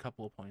 Because you had a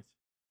couple of points.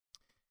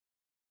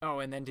 Oh,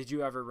 and then did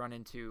you ever run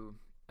into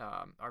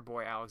our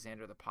boy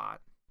Alexander the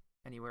Pot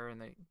anywhere in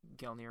the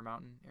Gilnir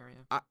Mountain area?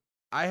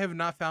 I have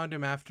not found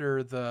him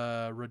after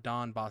the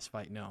Radon boss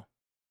fight. No.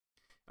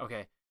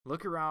 Okay,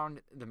 look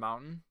around the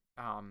mountain,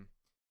 and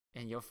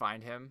you'll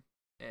find him.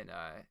 And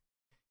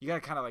you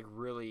gotta kind of like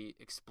really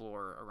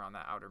explore around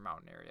that outer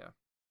mountain area.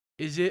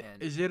 Is it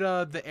And-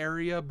 the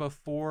area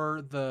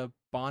before the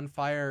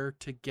bonfire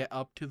to get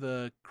up to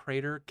the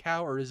crater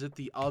cow, or is it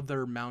the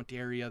other mount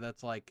area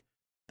that's like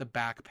the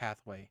back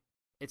pathway?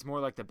 It's more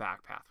like the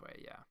back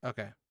pathway, yeah.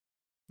 Okay.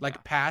 Like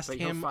Yeah, past but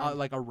you'll him, find-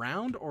 like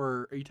around,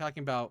 or are you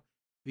talking about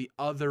the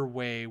other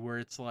way where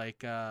it's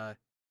like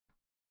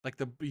it's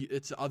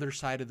the other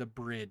side of the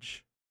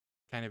bridge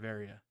kind of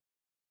area?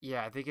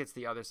 Yeah, I think it's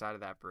the other side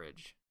of that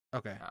bridge.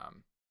 Okay.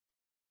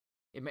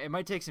 It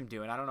might take some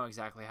doing. I don't know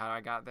exactly how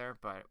I got there,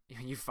 but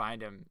you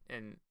find him,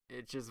 and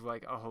it's just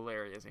like a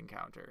hilarious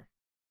encounter.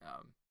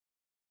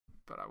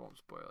 But I won't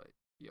spoil it.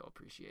 You'll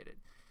appreciate it.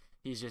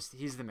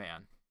 He's the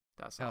man.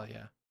 That's all. Hell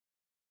yeah.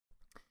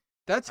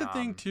 That's the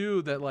thing Um,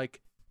 too, that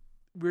like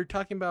we were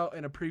talking about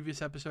in a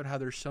previous episode how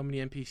there's so many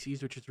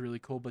NPCs, which is really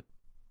cool, but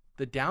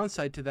the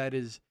downside to that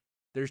is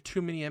there's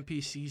too many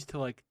NPCs to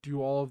like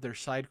do all of their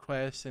side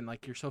quests, and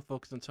like you're so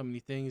focused on so many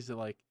things that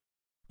like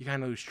you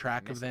kind of lose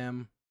track of miss it.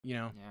 them, you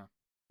know. Yeah.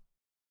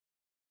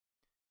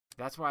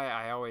 That's why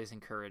I always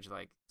encourage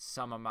like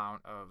some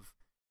amount of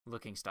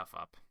looking stuff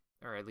up,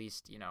 or at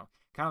least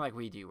kind of like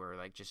we do, where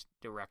like just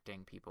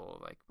directing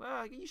people like,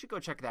 well, you should go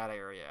check that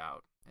area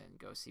out and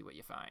go see what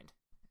you find,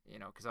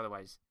 because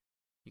otherwise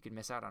you could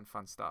miss out on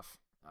fun stuff.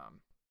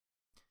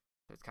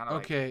 It's kind of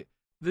Okay.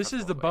 This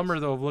is both the bummer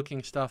ways. though of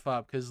looking stuff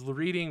up, because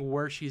reading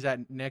where she's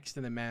at next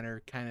in the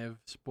manor kind of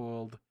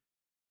spoiled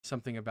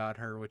something about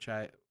her, which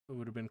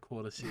would have been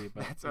cool to see.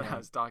 But that's what yeah. I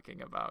was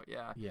talking about.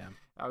 Yeah, Yeah.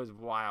 that was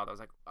wild. I was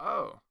like,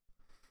 oh,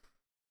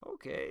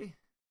 okay,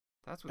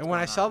 that's what's And when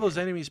I going saw on those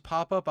here. enemies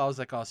pop up, I was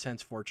like, "Oh,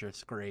 Sense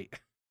Fortress, great."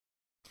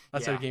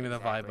 That's what Yeah, it gave me the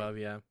vibe exactly.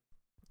 of.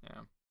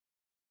 Yeah.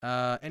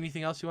 Yeah.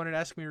 Anything else you wanted to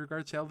ask me in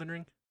regards to Elden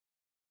Ring?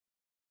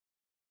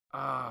 Oh,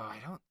 I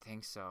don't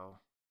think so.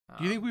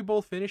 Do you think we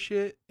both finish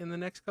it in the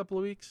next couple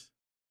of weeks?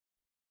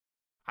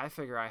 I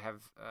figure I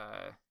have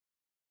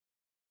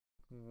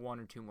 1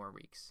 or 2 more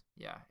weeks.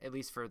 Yeah, at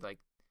least for like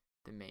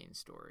the main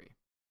story.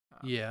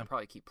 Yeah. I'll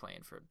probably keep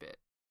playing for a bit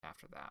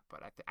after that,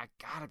 but I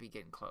gotta be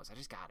getting close. I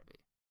just gotta be.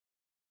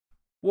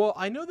 Well,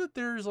 I know that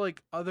there's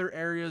like other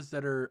areas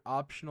that are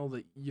optional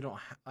that you don't.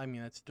 I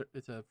mean,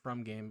 it's a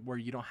From game where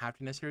you don't have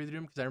to necessarily do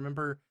them. Because I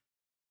remember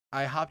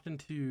I hopped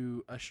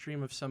into a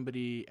stream of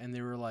somebody and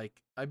they were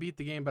like, "I beat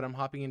the game, but I'm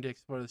hopping in to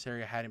explore this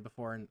area I hadn't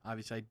before." And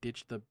obviously, I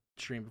ditched the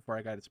stream before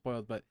I got it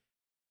spoiled. But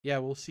yeah,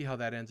 we'll see how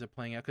that ends up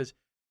playing out. Because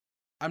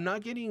I'm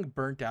not getting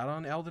burnt out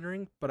on Elden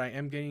Ring, but I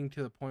am getting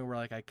to the point where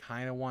like I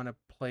kind of want to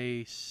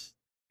play.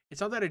 It's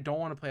not that I don't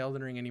want to play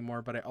Elden Ring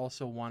anymore, but I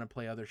also want to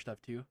play other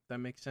stuff too. If that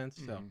makes sense.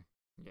 So. Mhm.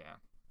 Yeah.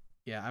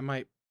 Yeah, I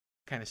might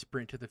kind of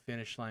sprint to the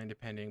finish line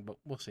depending, but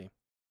we'll see.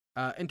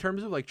 In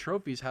terms of like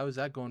trophies, how is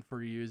that going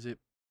for you? Is it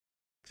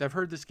because I've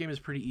heard this game is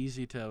pretty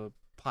easy to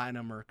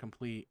platinum or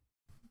complete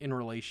in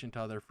relation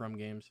to other From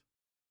games?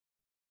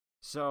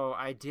 So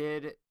I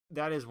did.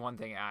 That is one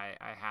thing I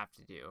have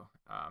to do.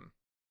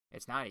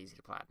 It's not easy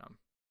to platinum.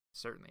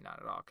 Certainly not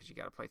at all, because you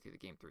got to play through the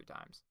game 3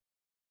 times.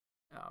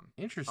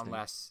 Interesting.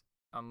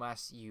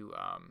 Unless you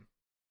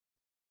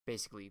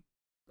basically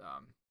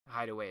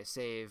hide away a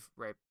save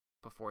right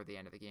before the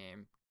end of the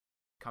game,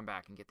 come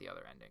back and get the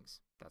other endings.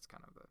 That's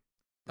kind of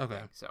the Okay.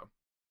 thing. So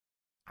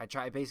I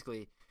try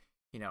basically,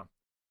 you know,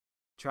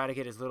 try to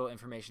get as little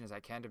information as I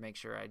can to make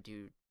sure I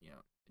do,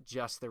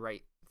 just the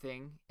right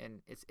thing.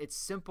 And it's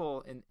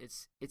simple, and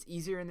it's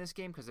easier in this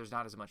game because there's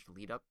not as much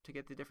lead up to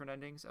get the different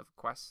endings of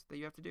quests that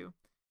you have to do.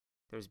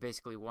 There's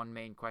basically one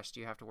main quest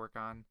you have to work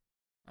on,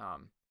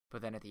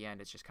 but then at the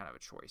end it's just kind of a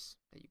choice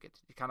that you get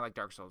to, kind of like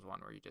Dark Souls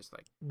 1 where you just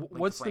like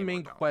What's the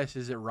main quest?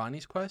 Is it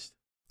Ronnie's quest?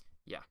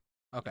 Yeah.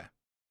 Okay.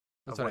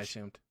 That's what I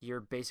assumed.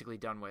 You're basically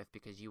done with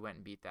because you went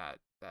and beat that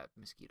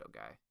mosquito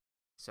guy.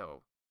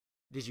 So,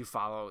 did you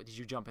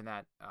jump in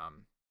that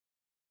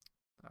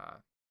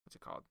what's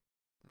it called?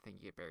 The thing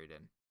you get buried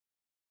in.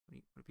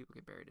 What do people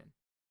get buried in?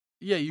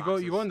 Yeah, you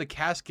go in the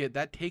casket.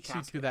 That takes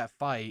you to that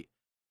fight,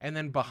 and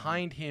then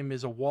behind him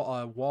is a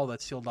wall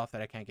that's sealed off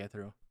that I can't get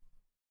through.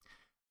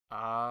 Okay.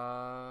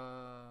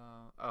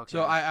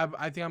 So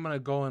I think I'm gonna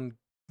go and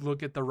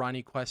look at the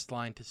Ronnie quest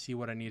line to see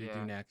what I need to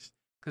do next.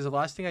 Because the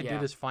last thing I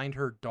did is find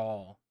her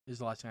doll. Is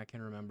the last thing I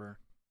can remember.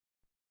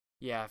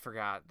 Yeah, I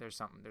forgot. There's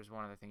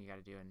one other thing you got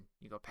to do, and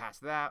you go past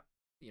that.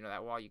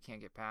 That wall you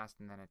can't get past,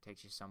 and then it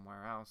takes you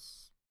somewhere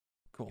else.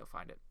 Cool. You'll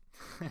find it.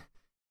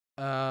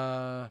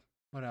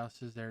 What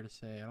else is there to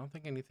say? I don't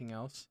think anything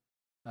else.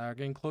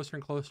 Getting closer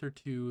and closer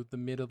to the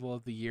middle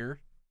of the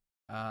year.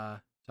 So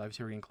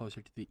obviously we're getting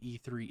closer to the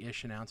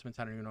E3-ish announcements.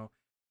 I don't even know.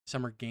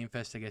 Summer Game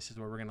Fest, I guess, is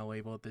what we're going to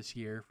label it this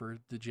year for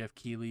the Jeff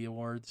Keighley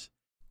Awards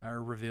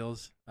or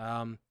reveals.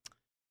 In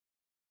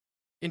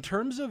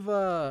terms of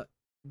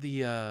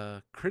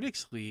the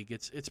Critics League,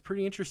 it's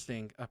pretty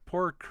interesting.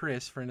 Poor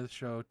Chris, friend of the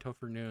show,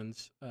 Topher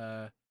Noons,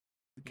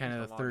 kind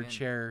of the third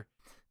chair,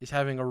 is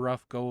having a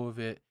rough go of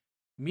it.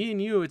 Me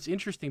and you, it's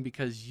interesting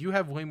because you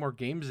have way more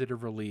games that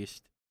have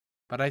released,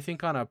 but I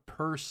think on a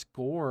per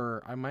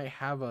score, I might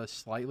have a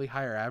slightly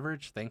higher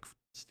average thanks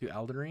to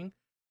Elden Ring.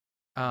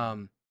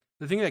 The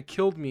thing that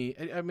killed me,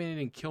 I mean, it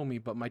didn't kill me,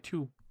 but my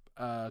two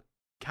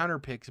counter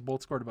picks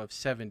both scored above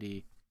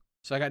 70.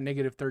 So I got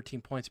negative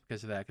 13 points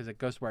because of that. Because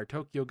Ghostwire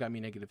Tokyo got me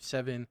negative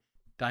 7.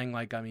 Dying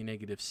Light got me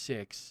negative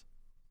 6.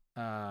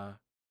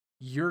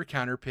 Your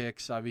counter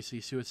picks,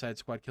 obviously, Suicide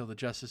Squad Kill the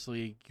Justice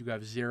League. You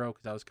got 0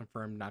 because that was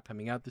confirmed not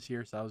coming out this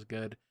year. So that was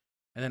good.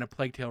 And then a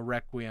Plague Tale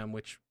Requiem,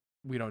 which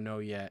we don't know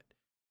yet.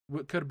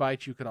 What could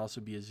bite you could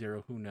also be a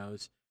 0. Who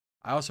knows?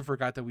 I also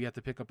forgot that we have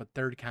to pick up a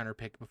third counter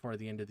pick before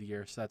the end of the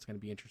year. So that's going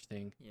to be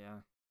interesting.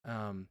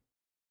 Yeah.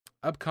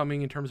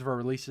 Upcoming in terms of our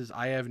releases,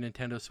 I have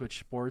Nintendo Switch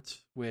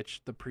Sports,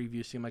 which the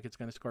preview seemed like it's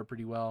going to score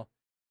pretty well.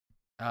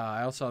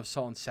 I also have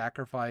Salt and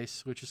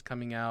Sacrifice, which is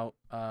coming out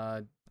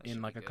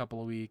in like a couple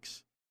of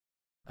weeks.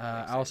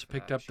 I also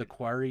picked up The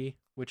Quarry,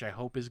 which I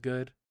hope is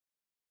good.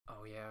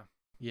 Oh, yeah.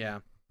 Yeah.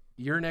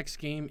 Your next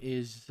game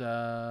is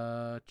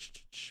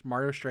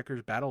Mario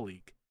Strikers Battle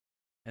League,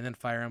 and then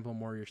Fire Emblem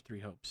Warriors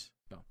 3 Hopes.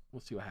 So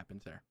we'll see what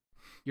happens there.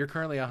 You're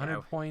currently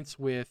 100 points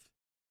with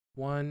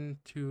 1,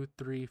 2,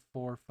 3,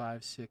 4,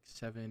 5, 6,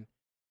 7,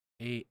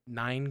 8,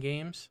 9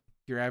 games.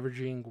 You're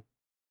averaging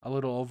a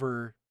little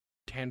over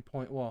 10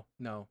 point. Well,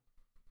 no.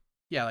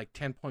 Yeah, like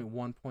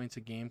 10.1 points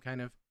a game,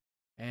 kind of.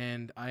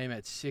 And I am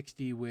at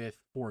 60 with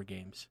 4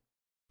 games.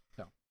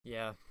 So.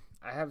 Yeah,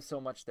 I have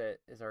so much that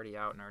is already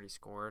out and already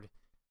scored.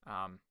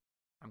 I'm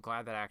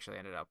glad that I actually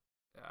ended up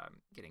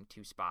getting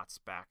 2 spots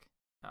back.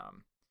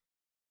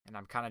 And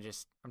I'm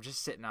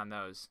just sitting on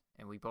those,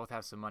 and we both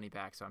have some money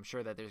back, so I'm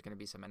sure that there's going to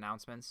be some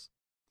announcements,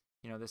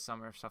 this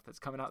summer of stuff that's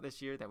coming out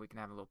this year that we can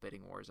have a little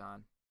bidding wars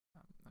on.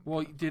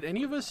 Well, did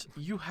any of us,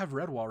 you have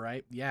Redwall,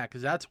 right? Yeah,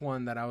 because that's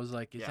one that I was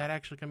like, is that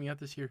actually coming out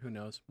this year? Who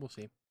knows? We'll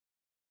see.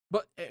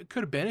 But it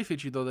could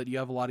benefit you, though, that you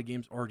have a lot of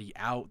games already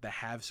out that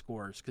have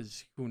scores,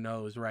 because who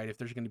knows, right? If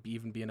there's going to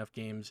even be enough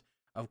games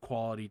of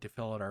quality to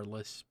fill out our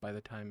lists by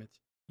the time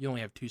you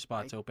only have 2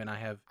 spots open.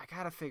 I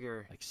got to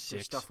figure like 6.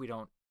 There's stuff we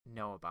don't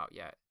know about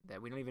yet,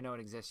 that we don't even know it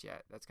exists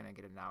yet, that's going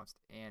to get announced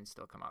and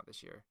still come out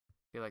this year.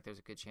 I feel like there's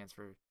a good chance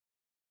for a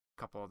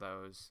couple of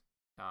those,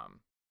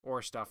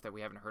 or stuff that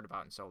we haven't heard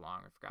about in so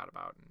long or forgot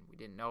about, and we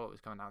didn't know it was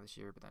coming out this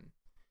year, but then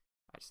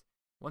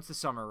once the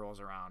summer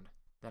rolls around,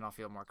 then I'll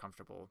feel more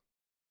comfortable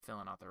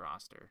filling out the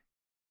roster.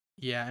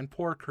 Yeah, and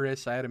poor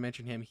Chris, I had to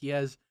mention him. He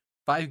has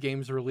 5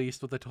 games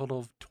released with a total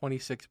of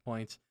 26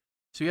 points,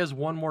 so he has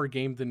 1 more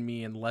game than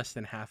me and less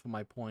than half of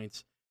my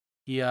points.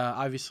 He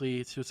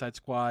obviously Suicide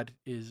Squad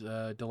is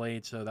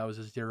delayed, so that was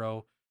a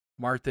 0.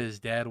 Martha is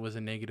Dead was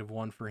a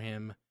 -1 for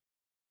him.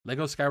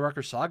 Lego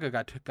Skywalker Saga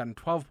got him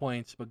 12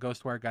 points, but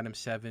Ghostwire got him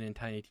 7, and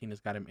Tiny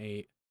Tina's got him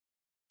 8.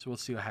 So we'll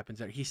see what happens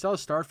there. He still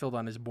has Starfield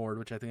on his board,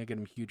 which I think will get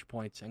him huge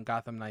points, and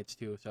Gotham Knights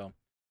too. So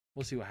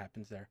we'll see what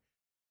happens there.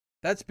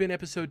 That's been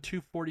episode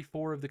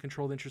 244 of the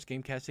Controlled Interest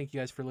Gamecast. Thank you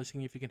guys for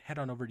listening. If you can head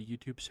on over to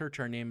YouTube, search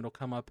our name, it'll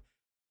come up,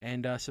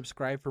 and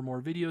subscribe for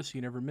more videos so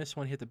you never miss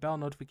one. Hit the bell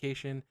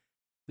notification.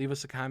 Leave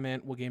us a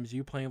comment. What games are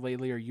you playing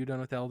lately? Are you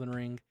done with Elden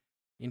Ring?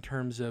 In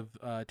terms of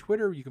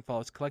Twitter, you can follow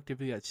us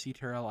collectively at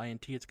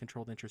CTRLINT. It's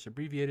Controlled Interest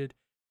abbreviated.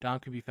 Dom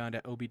can be found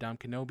at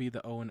OBDomKenobi.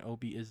 The O in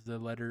Obi is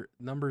the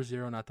number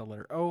 0, not the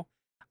letter O.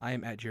 I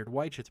am at Jared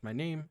Wyche. It's my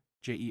name,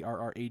 JerradWyche.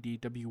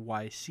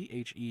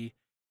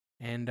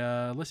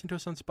 And listen to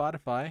us on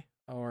Spotify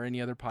or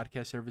any other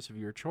podcast service of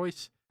your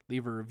choice.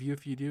 Leave a review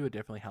if you do. It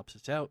definitely helps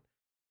us out.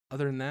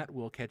 Other than that,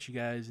 we'll catch you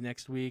guys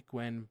next week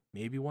when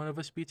maybe one of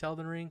us beats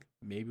Elden Ring.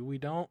 Maybe we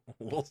don't.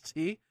 We'll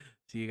see.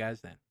 See you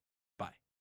guys then.